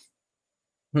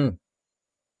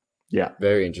 Yeah.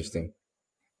 Very interesting.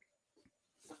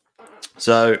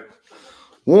 So,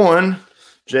 one,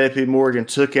 JP Morgan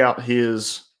took out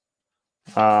his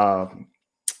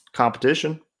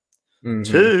competition. Mm-hmm.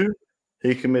 Two,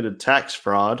 he committed tax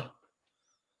fraud.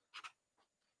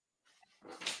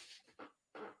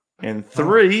 And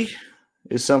three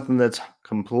is something that's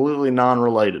completely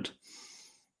non-related.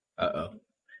 Uh-oh.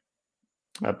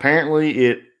 Apparently,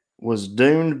 it was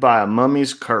doomed by a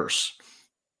mummy's curse.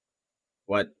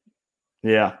 What?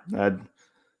 Yeah.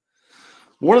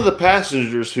 One of the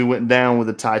passengers who went down with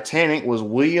the Titanic was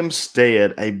William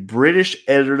Stead, a British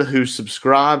editor who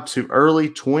subscribed to early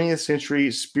 20th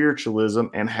century spiritualism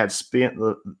and had spent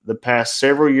the past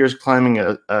several years claiming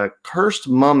a cursed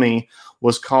mummy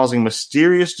was causing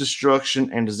mysterious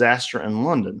destruction and disaster in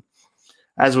London.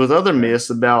 As with other myths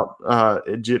about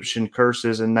Egyptian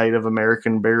curses and Native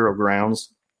American burial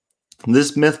grounds,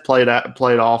 this myth played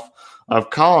off of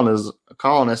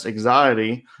colonists'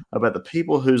 anxiety about the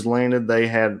people whose land they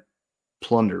had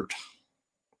plundered.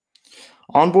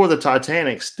 On board the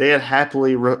Titanic, Stead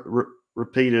happily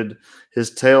repeated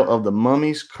his tale of the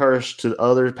mummy's curse to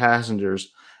other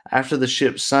passengers. After the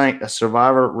ship sank, a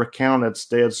survivor recounted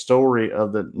Stead's story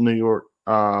of the New York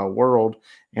World,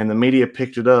 and the media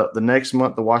picked it up. The next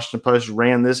month, the Washington Post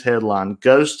ran this headline: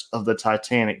 "Ghost of the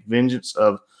Titanic, Vengeance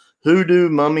of Hoodoo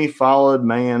Mummy Followed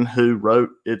Man Who Wrote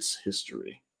Its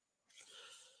History."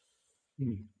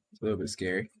 It's a little bit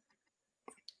scary.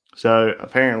 So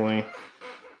apparently,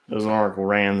 there's an article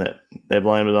ran that they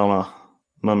blamed it on a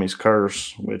mummy's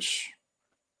curse, which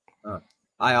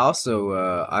I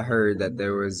also I heard that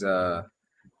there was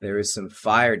some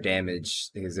fire damage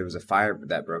because there was a fire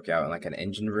that broke out in like an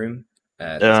engine room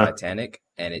at the Titanic,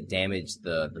 and it damaged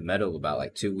the metal about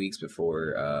like 2 weeks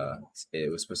before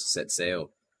it was supposed to set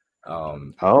sail.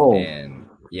 And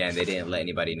they didn't let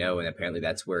anybody know, and apparently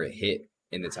that's where it hit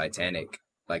in the Titanic,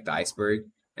 like the iceberg,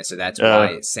 and so that's why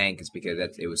it sank, is because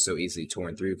it was so easily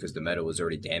torn through because the metal was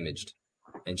already damaged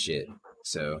and shit.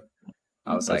 So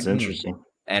I was that's interesting.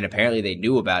 And apparently they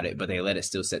knew about it, but they let it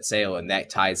still set sail, and that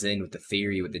ties in with the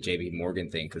theory with the JP Morgan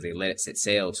thing, because they let it set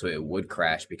sail so it would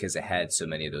crash because it had so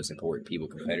many of those important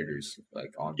competitors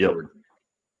like on board.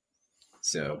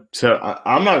 So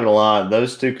I'm not gonna lie,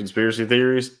 those two conspiracy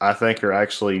theories I think are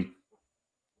actually.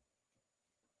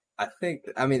 It's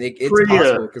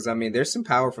possible because there's some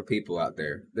powerful people out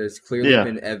there. There's clearly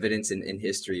been evidence in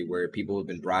history where people have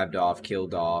been bribed off,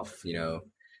 killed off,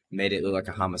 made it look like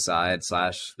a homicide /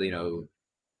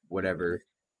 whatever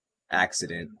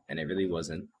accident, and it really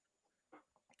wasn't.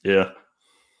 Yeah,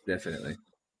 definitely.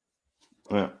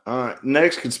 Yeah. All right.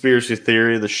 Next conspiracy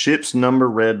theory: the ship's number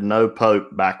read "No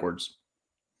Pope" backwards.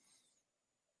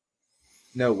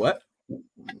 No what?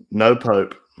 No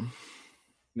Pope.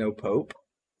 No Pope.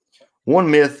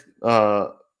 One myth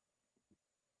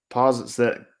posits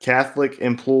that Catholic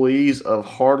employees of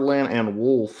Hardland and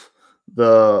Wolff,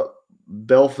 the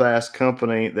Belfast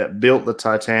company that built the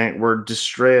Titanic, were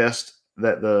distressed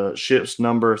that the ship's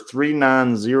number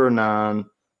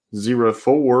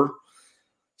 390904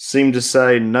 seemed to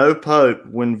say "No Pope"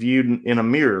 when viewed in a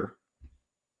mirror.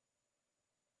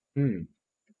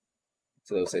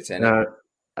 So satanic.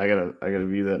 I gotta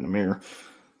view that in the mirror.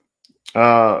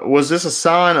 Was this a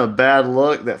sign of bad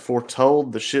luck that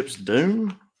foretold the ship's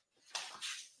doom?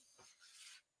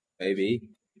 Maybe.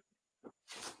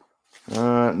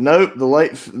 Nope. The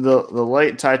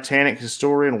late Titanic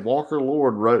historian Walker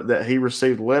Lord wrote that he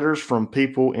received letters from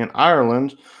people in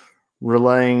Ireland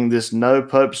relaying this no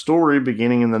Pope story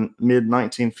beginning in the mid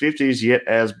 1950s. Yet,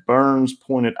 as Burns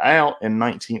pointed out in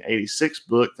 1986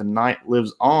 book "The Night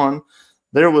Lives On,"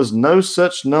 there was no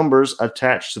such numbers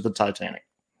attached to the Titanic.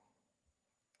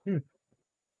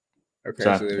 Okay,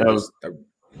 so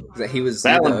he was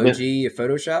the OG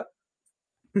Photoshop.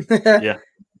 Yeah.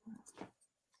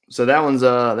 So that one's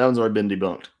already been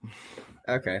debunked.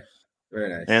 Okay, very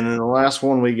nice. And then the last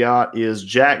one we got is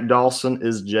Jack Dawson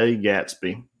is Jay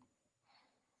Gatsby.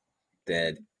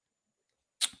 Dead.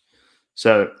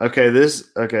 So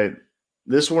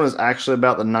this one is actually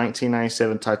about the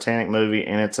 1997 Titanic movie,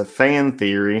 and it's a fan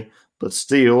theory, But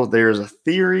still, there is a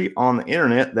theory on the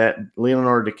internet that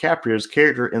Leonardo DiCaprio's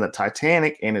character in the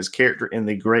Titanic and his character in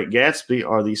The Great Gatsby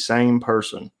are the same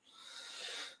person.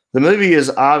 The movie is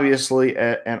obviously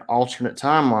an alternate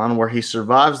timeline where he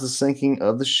survives the sinking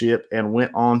of the ship and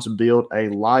went on to build a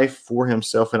life for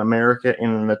himself in America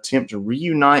in an attempt to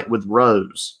reunite with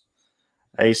Rose.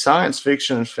 A science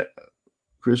fiction,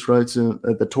 Chris writes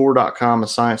at the tour.com, a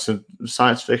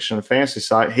science fiction and fantasy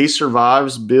site. He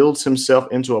survives, builds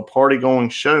himself into a party-going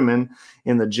showman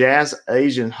in the jazz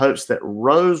age in hopes that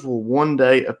Rose will one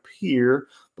day appear,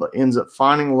 but ends up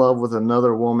finding love with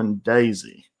another woman,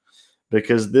 Daisy.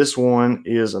 Because this one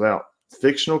is about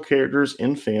fictional characters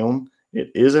in film. It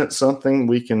isn't something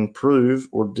we can prove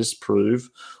or disprove.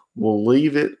 We'll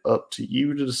leave it up to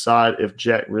you to decide if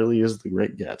Jack really is the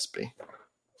Great Gatsby.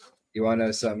 You want to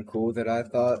know something cool that I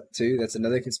thought, too? That's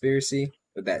another conspiracy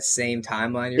with that same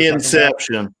timeline you're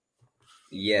Inception. talking about?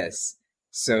 Yes.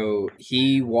 So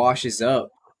he washes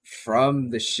up from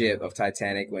the ship of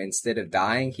Titanic when instead of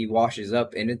dying, he washes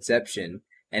up in Inception.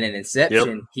 And in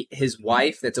Inception, his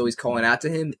wife that's always calling out to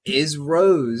him is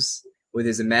Rose with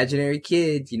his imaginary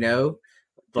kid,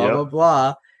 blah, blah,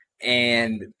 blah.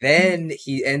 And then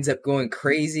he ends up going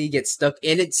crazy, gets stuck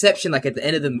in Inception, like at the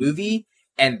end of the movie.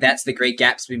 And that's the Great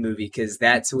Gatsby movie because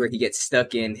that's where he gets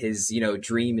stuck in his,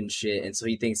 dream and shit. And so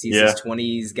he thinks he's his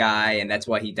 20s guy, and that's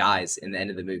why he dies in the end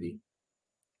of the movie.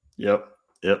 Yep.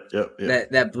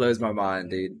 That blows my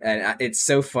mind, dude. And it's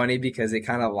so funny because it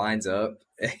kind of lines up.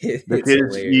 It's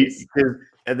hilarious.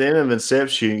 At the end of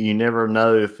Inception, you never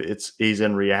know if he's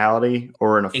in reality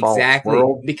or in a false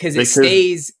world. Because it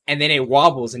stays and then it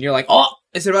wobbles, and you're like, oh,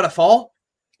 is it about to fall?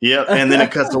 Yep, and then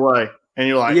it cuts away, and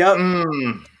you're like,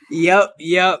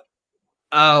 Yep.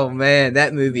 Oh, man,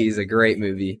 that movie is a great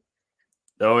movie.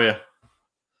 Oh, yeah.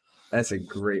 That's a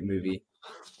great movie.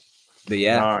 But,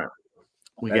 yeah. All right.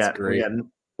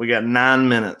 We got 9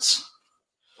 minutes.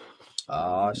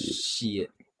 Oh, shit.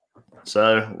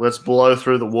 So, let's blow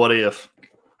through the what if.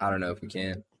 I don't know if we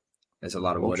can. There's a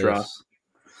lot of what ifs.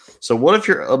 So, what if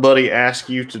your buddy asks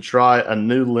you to try a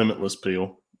new Limitless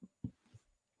pill?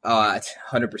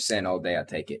 100% all day, I'll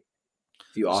take it.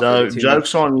 So,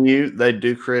 joke's on you. They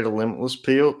do create a Limitless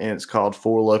pill, and it's called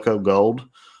Four Loco Gold.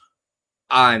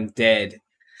 I'm dead.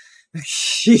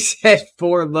 She said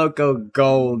Four Loco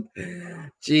Gold.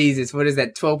 Jesus, what is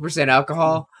that, 12%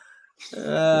 alcohol? It's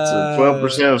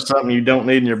 12% of something you don't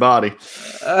need in your body.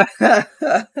 Oh,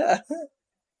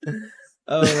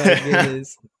 my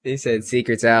goodness. He said,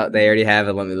 secret's out. They already have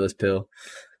a Limitless pill.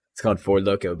 It's called Four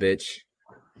Loco, bitch.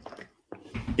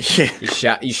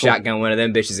 Yeah. You shotgun one of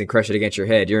them bitches and crush it against your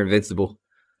head. You're invincible.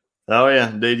 Oh,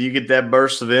 yeah. Dude, you get that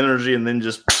burst of energy and then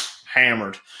just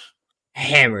hammered.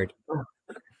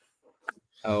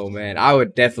 Oh, man. I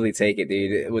would definitely take it,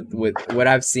 dude. With what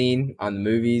I've seen on the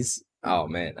movies, oh,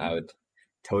 man, I would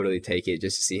totally take it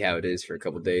just to see how it is for a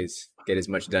couple days. Get as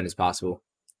much done as possible.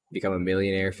 Become a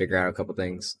millionaire, figure out a couple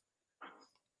things.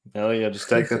 Oh, yeah. Just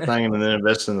take the thing and then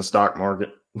invest in the stock market.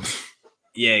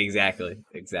 Yeah, exactly.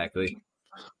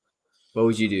 What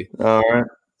would you do? All right.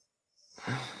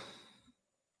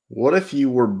 What if you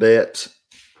were bet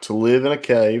to live in a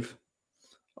cave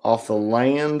off the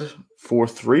land for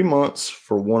 3 months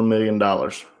for $1 million?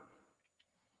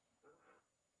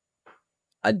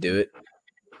 I'd do it.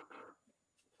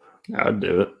 I'd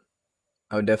do it.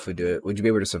 I would definitely do it. Would you be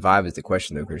able to survive is the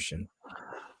question, though, Christian.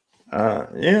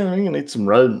 Yeah, you need some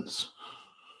rodents.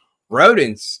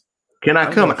 Rodents? Can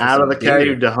I come out of the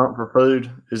cave to hunt for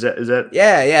food? Is that?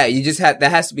 Yeah. You just that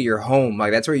has to be your home.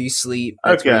 Like that's where you sleep.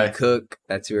 That's where you cook.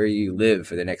 That's where you live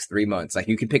for the next 3 months. Like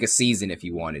you could pick a season if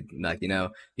you wanted. Like you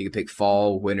could pick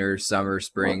fall, winter, summer,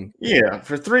 spring. Yeah,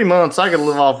 for 3 months I could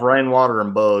live off rainwater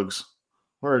and bugs.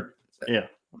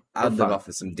 I'd live off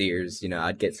of some deers.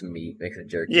 I'd get some meat, make some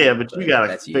jerky. Yeah, but you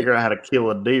gotta figure out how to kill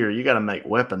a deer. You gotta make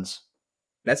weapons.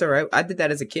 That's all right. I did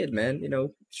that as a kid, man.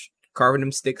 Carving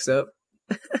them sticks up.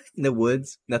 In the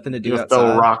woods, nothing to do outside.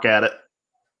 Throw a rock at it.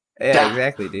 Yeah,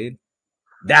 exactly, dude.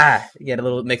 Die. You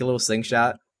make a little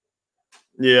slingshot.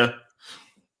 Yeah.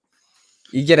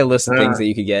 You get a list of things that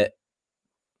you could get.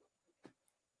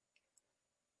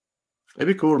 It'd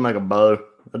be cool to make a bow.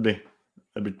 That'd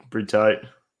be pretty tight.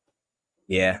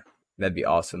 Yeah, that'd be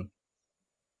awesome.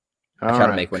 I tried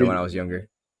to make one when I was younger.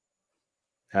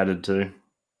 I did too.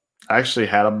 I actually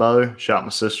had a bow. Shot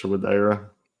my sister with the arrow.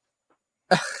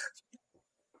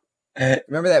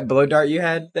 Remember that blow dart you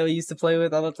had that we used to play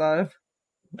with all the time?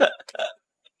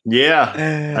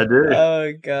 Yeah, I do.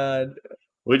 Oh, God.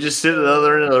 We just sit at the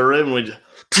other end of the room and we just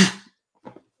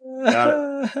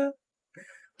got it.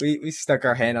 We stuck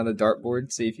our hand on the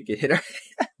dartboard, see if you could hit her.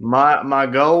 My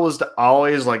goal was to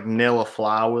always like nail a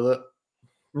fly with it.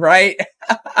 Right?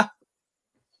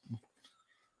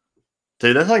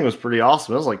 Dude, that thing was pretty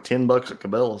awesome. It was like $10 at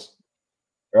Cabela's.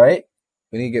 Right?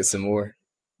 We need to get some more.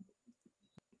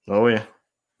 Oh yeah.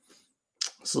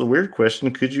 This is a weird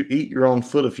question. Could you eat your own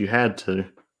foot if you had to?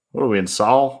 What are we in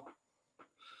Saul?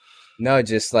 No,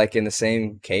 just like in the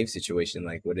same cave situation.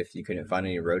 Like, what if you couldn't find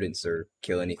any rodents or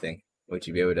kill anything? Would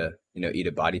you be able to, eat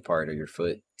a body part or your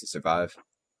foot to survive?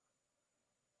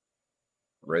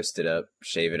 Roast it up,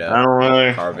 shave it up, I don't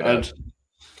know. carve it up.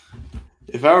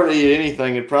 If I were to eat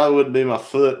anything, it probably wouldn't be my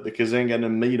foot because it ain't got no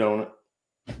meat on it.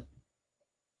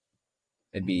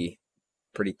 It'd be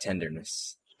pretty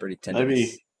tenderness.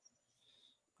 Maybe,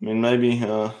 I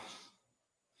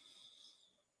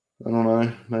don't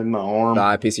know, maybe my arm.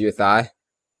 Thigh, piece of your thigh?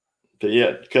 But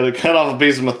yeah, cut off a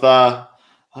piece of my thigh.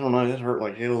 I don't know, it hurt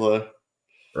like hell though.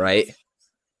 Right?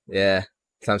 Yeah.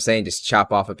 So I'm saying just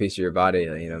chop off a piece of your body, you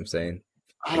know what I'm saying?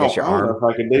 I don't know if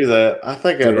I can do that. I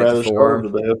think I'd rather starve to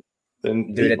death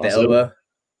than do it at myself. the elbow.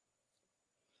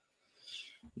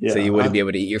 Yeah, so you wouldn't be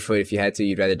able to eat your foot if you had to,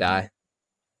 you'd rather die?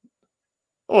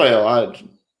 Well, I'd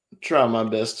try my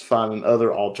best to find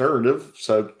another alternative.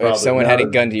 So if someone had a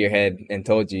gun to your head and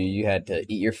told you had to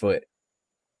eat your foot,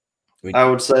 I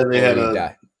would say they had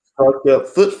a fucked up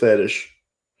foot fetish.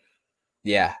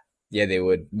 Yeah, they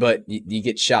would. But you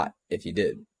get shot if you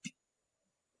did.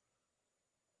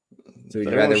 So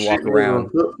you'd rather walk around.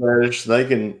 Foot fetish, they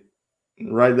can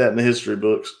write that in the history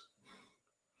books.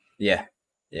 Yeah.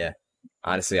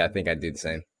 Honestly, I think I'd do the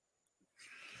same.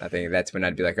 I think that's when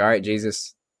I'd be like, all right,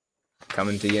 Jesus,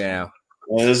 coming to you now.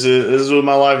 This is what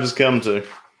my life has come to.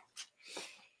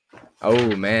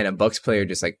 Oh, man, a Bucks player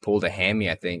just like pulled a hammy,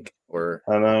 I think. I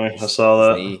know, I saw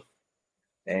that. Knee.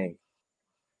 Dang.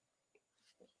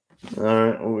 All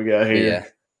right, what we got here? Yeah,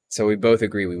 so we both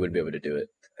agree we would be able to do it.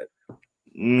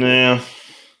 Yeah.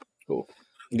 Cool.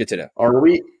 Good to know. Are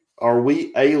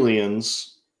we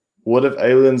aliens? What if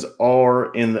aliens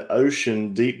are in the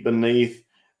ocean deep beneath?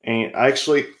 And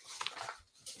actually,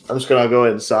 I'm just going to go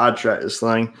ahead and sidetrack this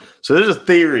thing. So there's a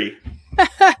theory.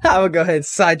 I would go ahead and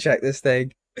sidetrack this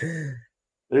thing.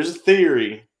 There's a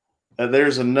theory that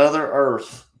there's another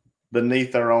Earth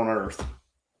beneath our own Earth.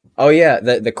 Oh, yeah.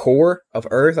 The core of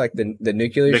Earth, like the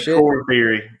nuclear shit? The core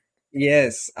theory.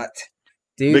 Yes.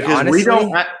 Dude, because honestly,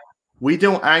 we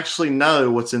don't actually know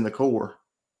what's in the core.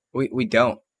 We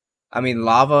don't. I mean,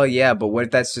 lava, yeah, but what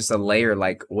if that's just a layer?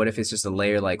 Like, what if it's just a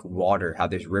layer like water? How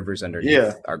there's rivers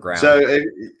underneath our ground? So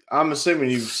I'm assuming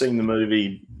you've seen the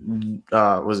movie.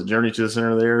 Was it Journey to the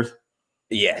Center of the Earth?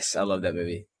 Yes, I love that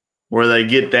movie. Where they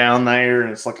get down there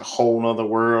and it's like a whole nother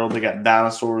world. They got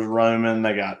dinosaurs roaming.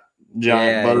 They got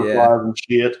giant butterflies and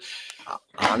shit.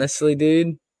 Honestly,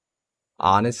 dude.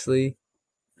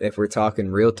 If we're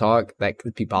talking real talk, that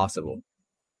could be possible.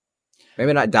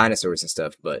 Maybe not dinosaurs and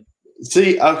stuff, but. I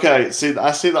see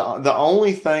the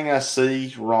only thing I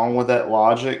see wrong with that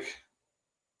logic,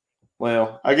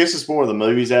 well, I guess it's more the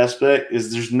movies aspect,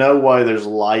 is there's no way there's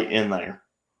light in there.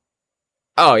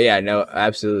 Oh, yeah, no,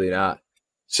 absolutely not.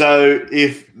 So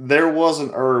if there was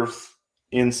an Earth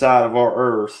inside of our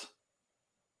Earth,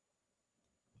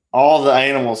 all the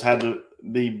animals had to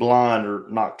be blind or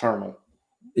nocturnal.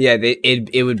 Yeah,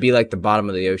 it would be like the bottom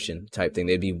of the ocean type thing.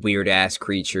 They'd be weird ass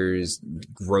creatures,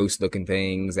 gross looking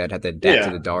things that had to adapt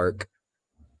to the dark.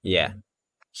 Yeah,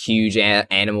 huge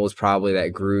animals probably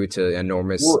that grew to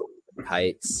enormous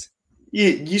heights.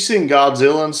 You seen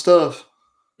Godzilla and stuff?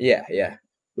 Yeah.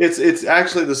 It's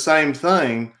actually the same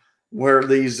thing where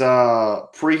these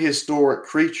prehistoric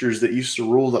creatures that used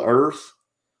to rule the Earth,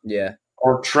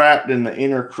 are trapped in the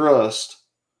inner crust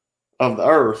of the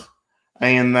Earth,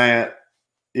 and that.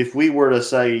 If we were to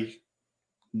say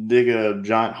dig a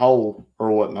giant hole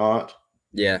or whatnot,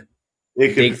 it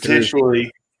could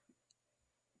potentially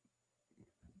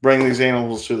bring these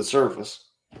animals to the surface.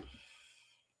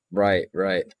 Right.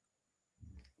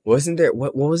 Wasn't there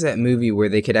what was that movie where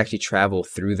they could actually travel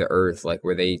through the Earth, like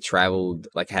where they traveled,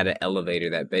 like had an elevator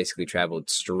that basically traveled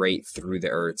straight through the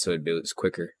Earth, so it was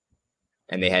quicker,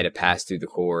 and they had to pass through the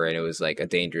core, and it was like a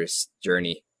dangerous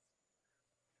journey.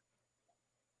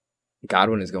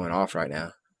 Godwin is going off right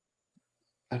now.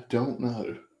 I don't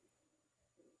know.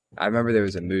 I remember there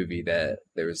was a movie that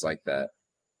there was like that.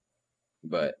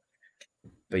 But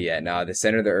yeah, no, the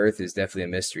center of the Earth is definitely a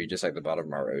mystery, just like the bottom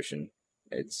of our ocean.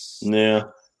 It's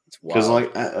wild. Because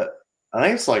like I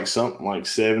think it's like something like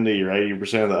 70 or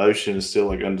 80% of the ocean is still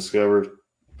like undiscovered.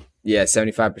 Yeah,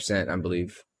 75%, I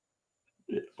believe.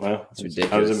 Yeah, well, it's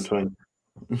ridiculous. I was in between.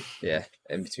 Yeah,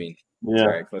 in between. Yeah,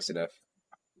 right, close enough.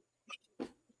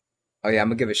 Oh yeah, I'm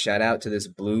gonna give a shout out to this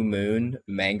Blue Moon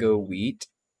Mango Wheat.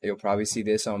 You'll probably see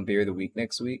this on Beer of the Week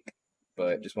next week,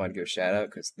 but just wanted to give a shout out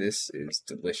because this is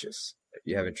delicious. If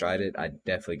you haven't tried it, I'd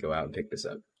definitely go out and pick this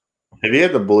up. Have you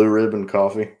had the Blue Ribbon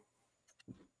coffee?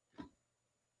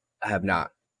 I have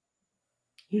not.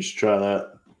 You should try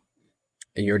that.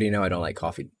 And you already know I don't like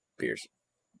coffee beers.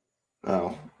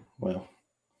 Oh, well.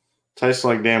 Tastes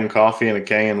like damn coffee in a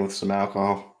can with some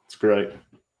alcohol. It's great.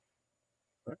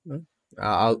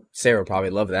 Sarah will probably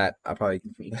love that. I'll probably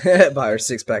buy her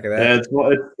 6-pack of that.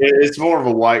 Yeah, it's more of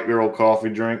a white girl coffee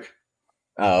drink.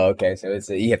 Oh, okay.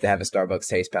 So you have to have a Starbucks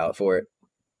taste palette for it.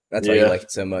 That's why you like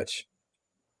it so much.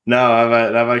 No,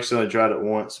 I've actually tried it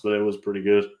once, but it was pretty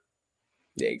good.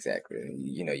 Yeah, exactly.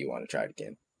 You know you want to try it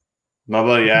again. My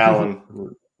buddy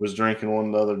Alan was drinking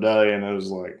one the other day, and it was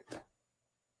like,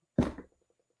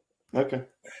 okay.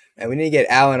 And we need to get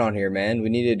Alan on here, man. We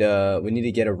need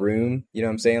to get a room, you know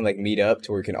what I'm saying? Like meet up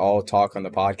to where we can all talk on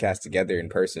the podcast together in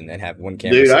person and have one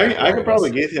camera. Dude, I could probably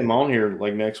get him on here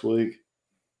like next week.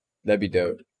 That'd be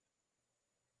dope.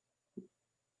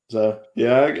 So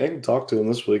yeah, I can talk to him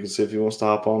this week and see if he wants to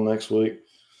hop on next week.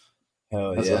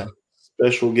 Oh That's yeah. a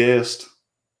special guest.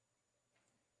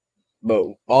 But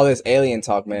all this alien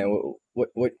talk, man,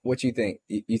 what you think?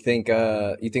 You think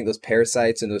those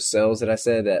parasites and those cells that I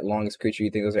said, that longest creature, you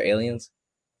think those are aliens?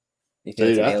 You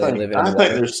think Dude, I think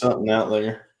there's something out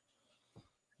there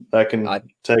that can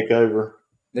take over.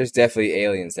 There's definitely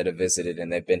aliens that have visited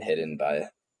and they've been hidden by,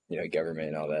 government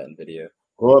and all that in video.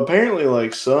 Well, apparently,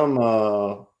 like some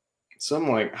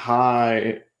like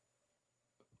high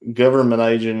government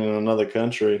agent in another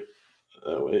country,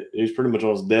 he's pretty much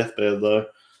on his deathbed though.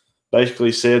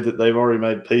 Basically said that they've already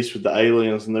made peace with the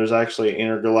aliens, and there's actually an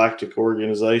intergalactic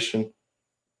organization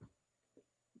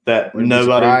that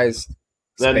nobody Space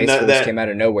Force came out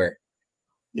of nowhere.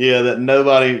 Yeah, that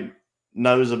nobody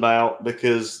knows about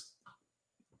because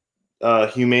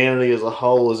humanity as a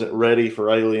whole isn't ready for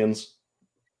aliens.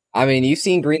 I mean, you've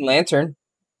seen Green Lantern.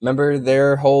 Remember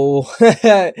their whole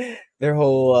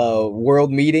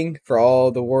world meeting for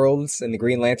all the worlds, and the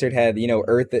Green Lantern had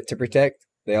Earth to protect.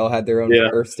 They all had their own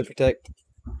Earths to protect.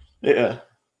 Yeah.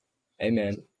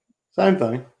 Amen. Same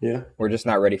thing. Yeah. We're just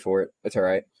not ready for it. It's all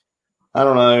right. I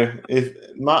don't know.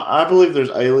 I believe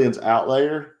there's aliens out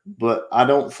there, but I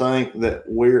don't think that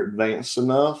we're advanced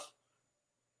enough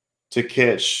to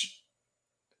catch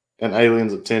an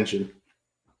alien's attention.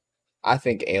 I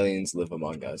think aliens live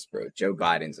among us, bro. Joe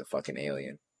Biden's a fucking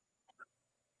alien.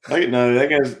 No, that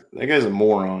guy's a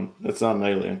moron. That's not an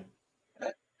alien.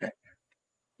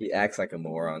 He acts like a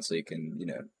moron so you can,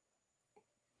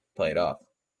 play it off.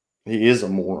 He is a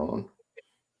moron.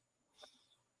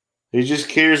 He just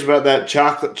cares about that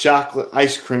chocolate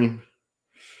ice cream.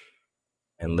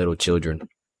 And little children.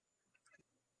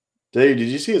 Dude, did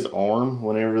you see his arm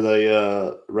whenever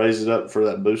they raised it up for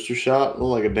that booster shot? It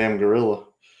looked like a damn gorilla.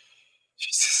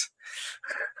 Jesus.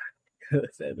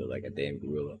 That looked like a damn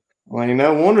gorilla. Well,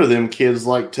 no wonder them kids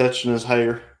like touching his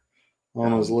hair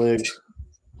on his legs.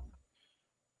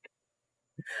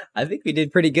 I think we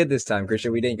did pretty good this time,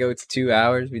 Christian. We didn't go to 2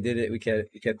 hours. We did it. We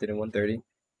kept it in 1:30.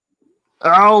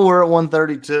 Oh, we're at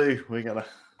 1:32. We gotta.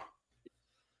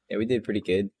 Yeah, we did pretty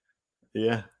good.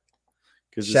 Yeah.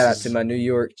 Shout out to my New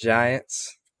York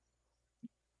Giants.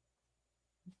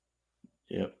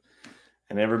 Yep.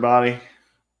 And everybody,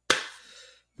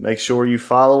 make sure you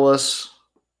follow us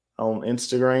on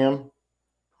Instagram,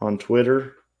 on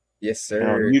Twitter. Yes, sir. And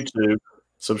on YouTube.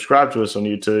 Subscribe to us on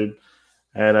YouTube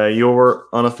at Your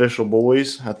Unofficial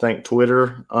Boys. I think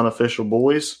Twitter, Unofficial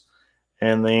Boys.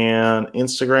 And then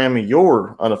Instagram,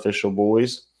 Your Unofficial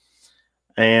Boys.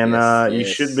 And you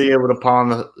should be able to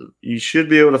find the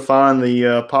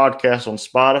podcast on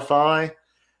Spotify,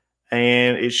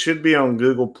 and it should be on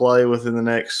Google Play within the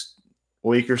next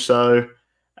week or so.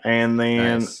 And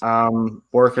then I'm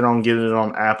working on getting it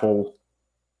on Apple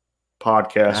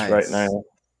Podcasts right now.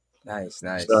 Nice.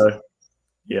 So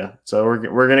yeah, so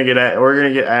we're gonna get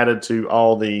added to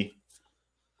all the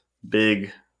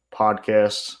big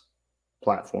podcast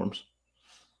platforms.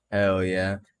 Hell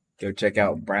yeah. Go check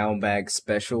out Brown Bag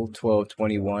Special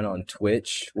 1221 on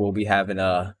Twitch. We'll be having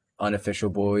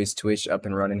Unofficial Boys Twitch up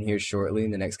and running here shortly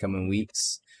in the next coming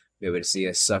weeks. Be able to see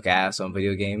us suck ass on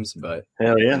video games, but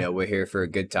hell yeah, we're here for a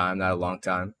good time, not a long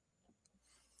time.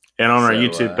 And on our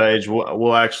YouTube page,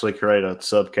 we'll actually create a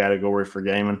subcategory for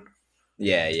gaming.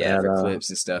 Yeah, for clips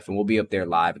and stuff, and we'll be up there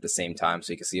live at the same time,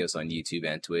 so you can see us on YouTube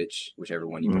and Twitch, whichever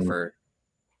one you prefer.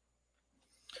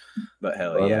 But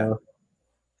hell yeah.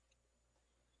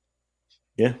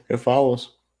 Yeah, go follow us.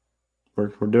 We're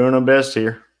doing our best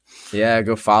here. Yeah,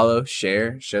 go follow,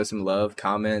 share, show some love,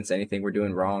 comments, anything we're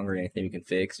doing wrong or anything we can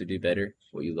fix or do better.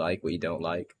 What you like, what you don't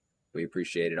like. We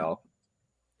appreciate it all.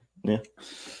 Yeah.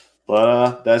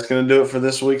 But that's going to do it for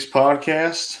this week's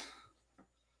podcast.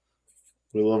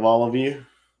 We love all of you.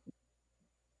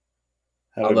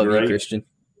 I love you, Christian.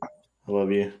 I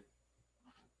love you.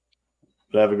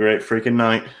 But have a great freaking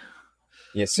night.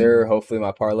 Yes, sir. Hopefully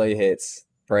my parlay hits.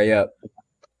 Pray up.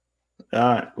 All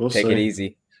right. We'll see. Take it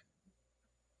easy.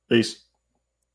 Peace.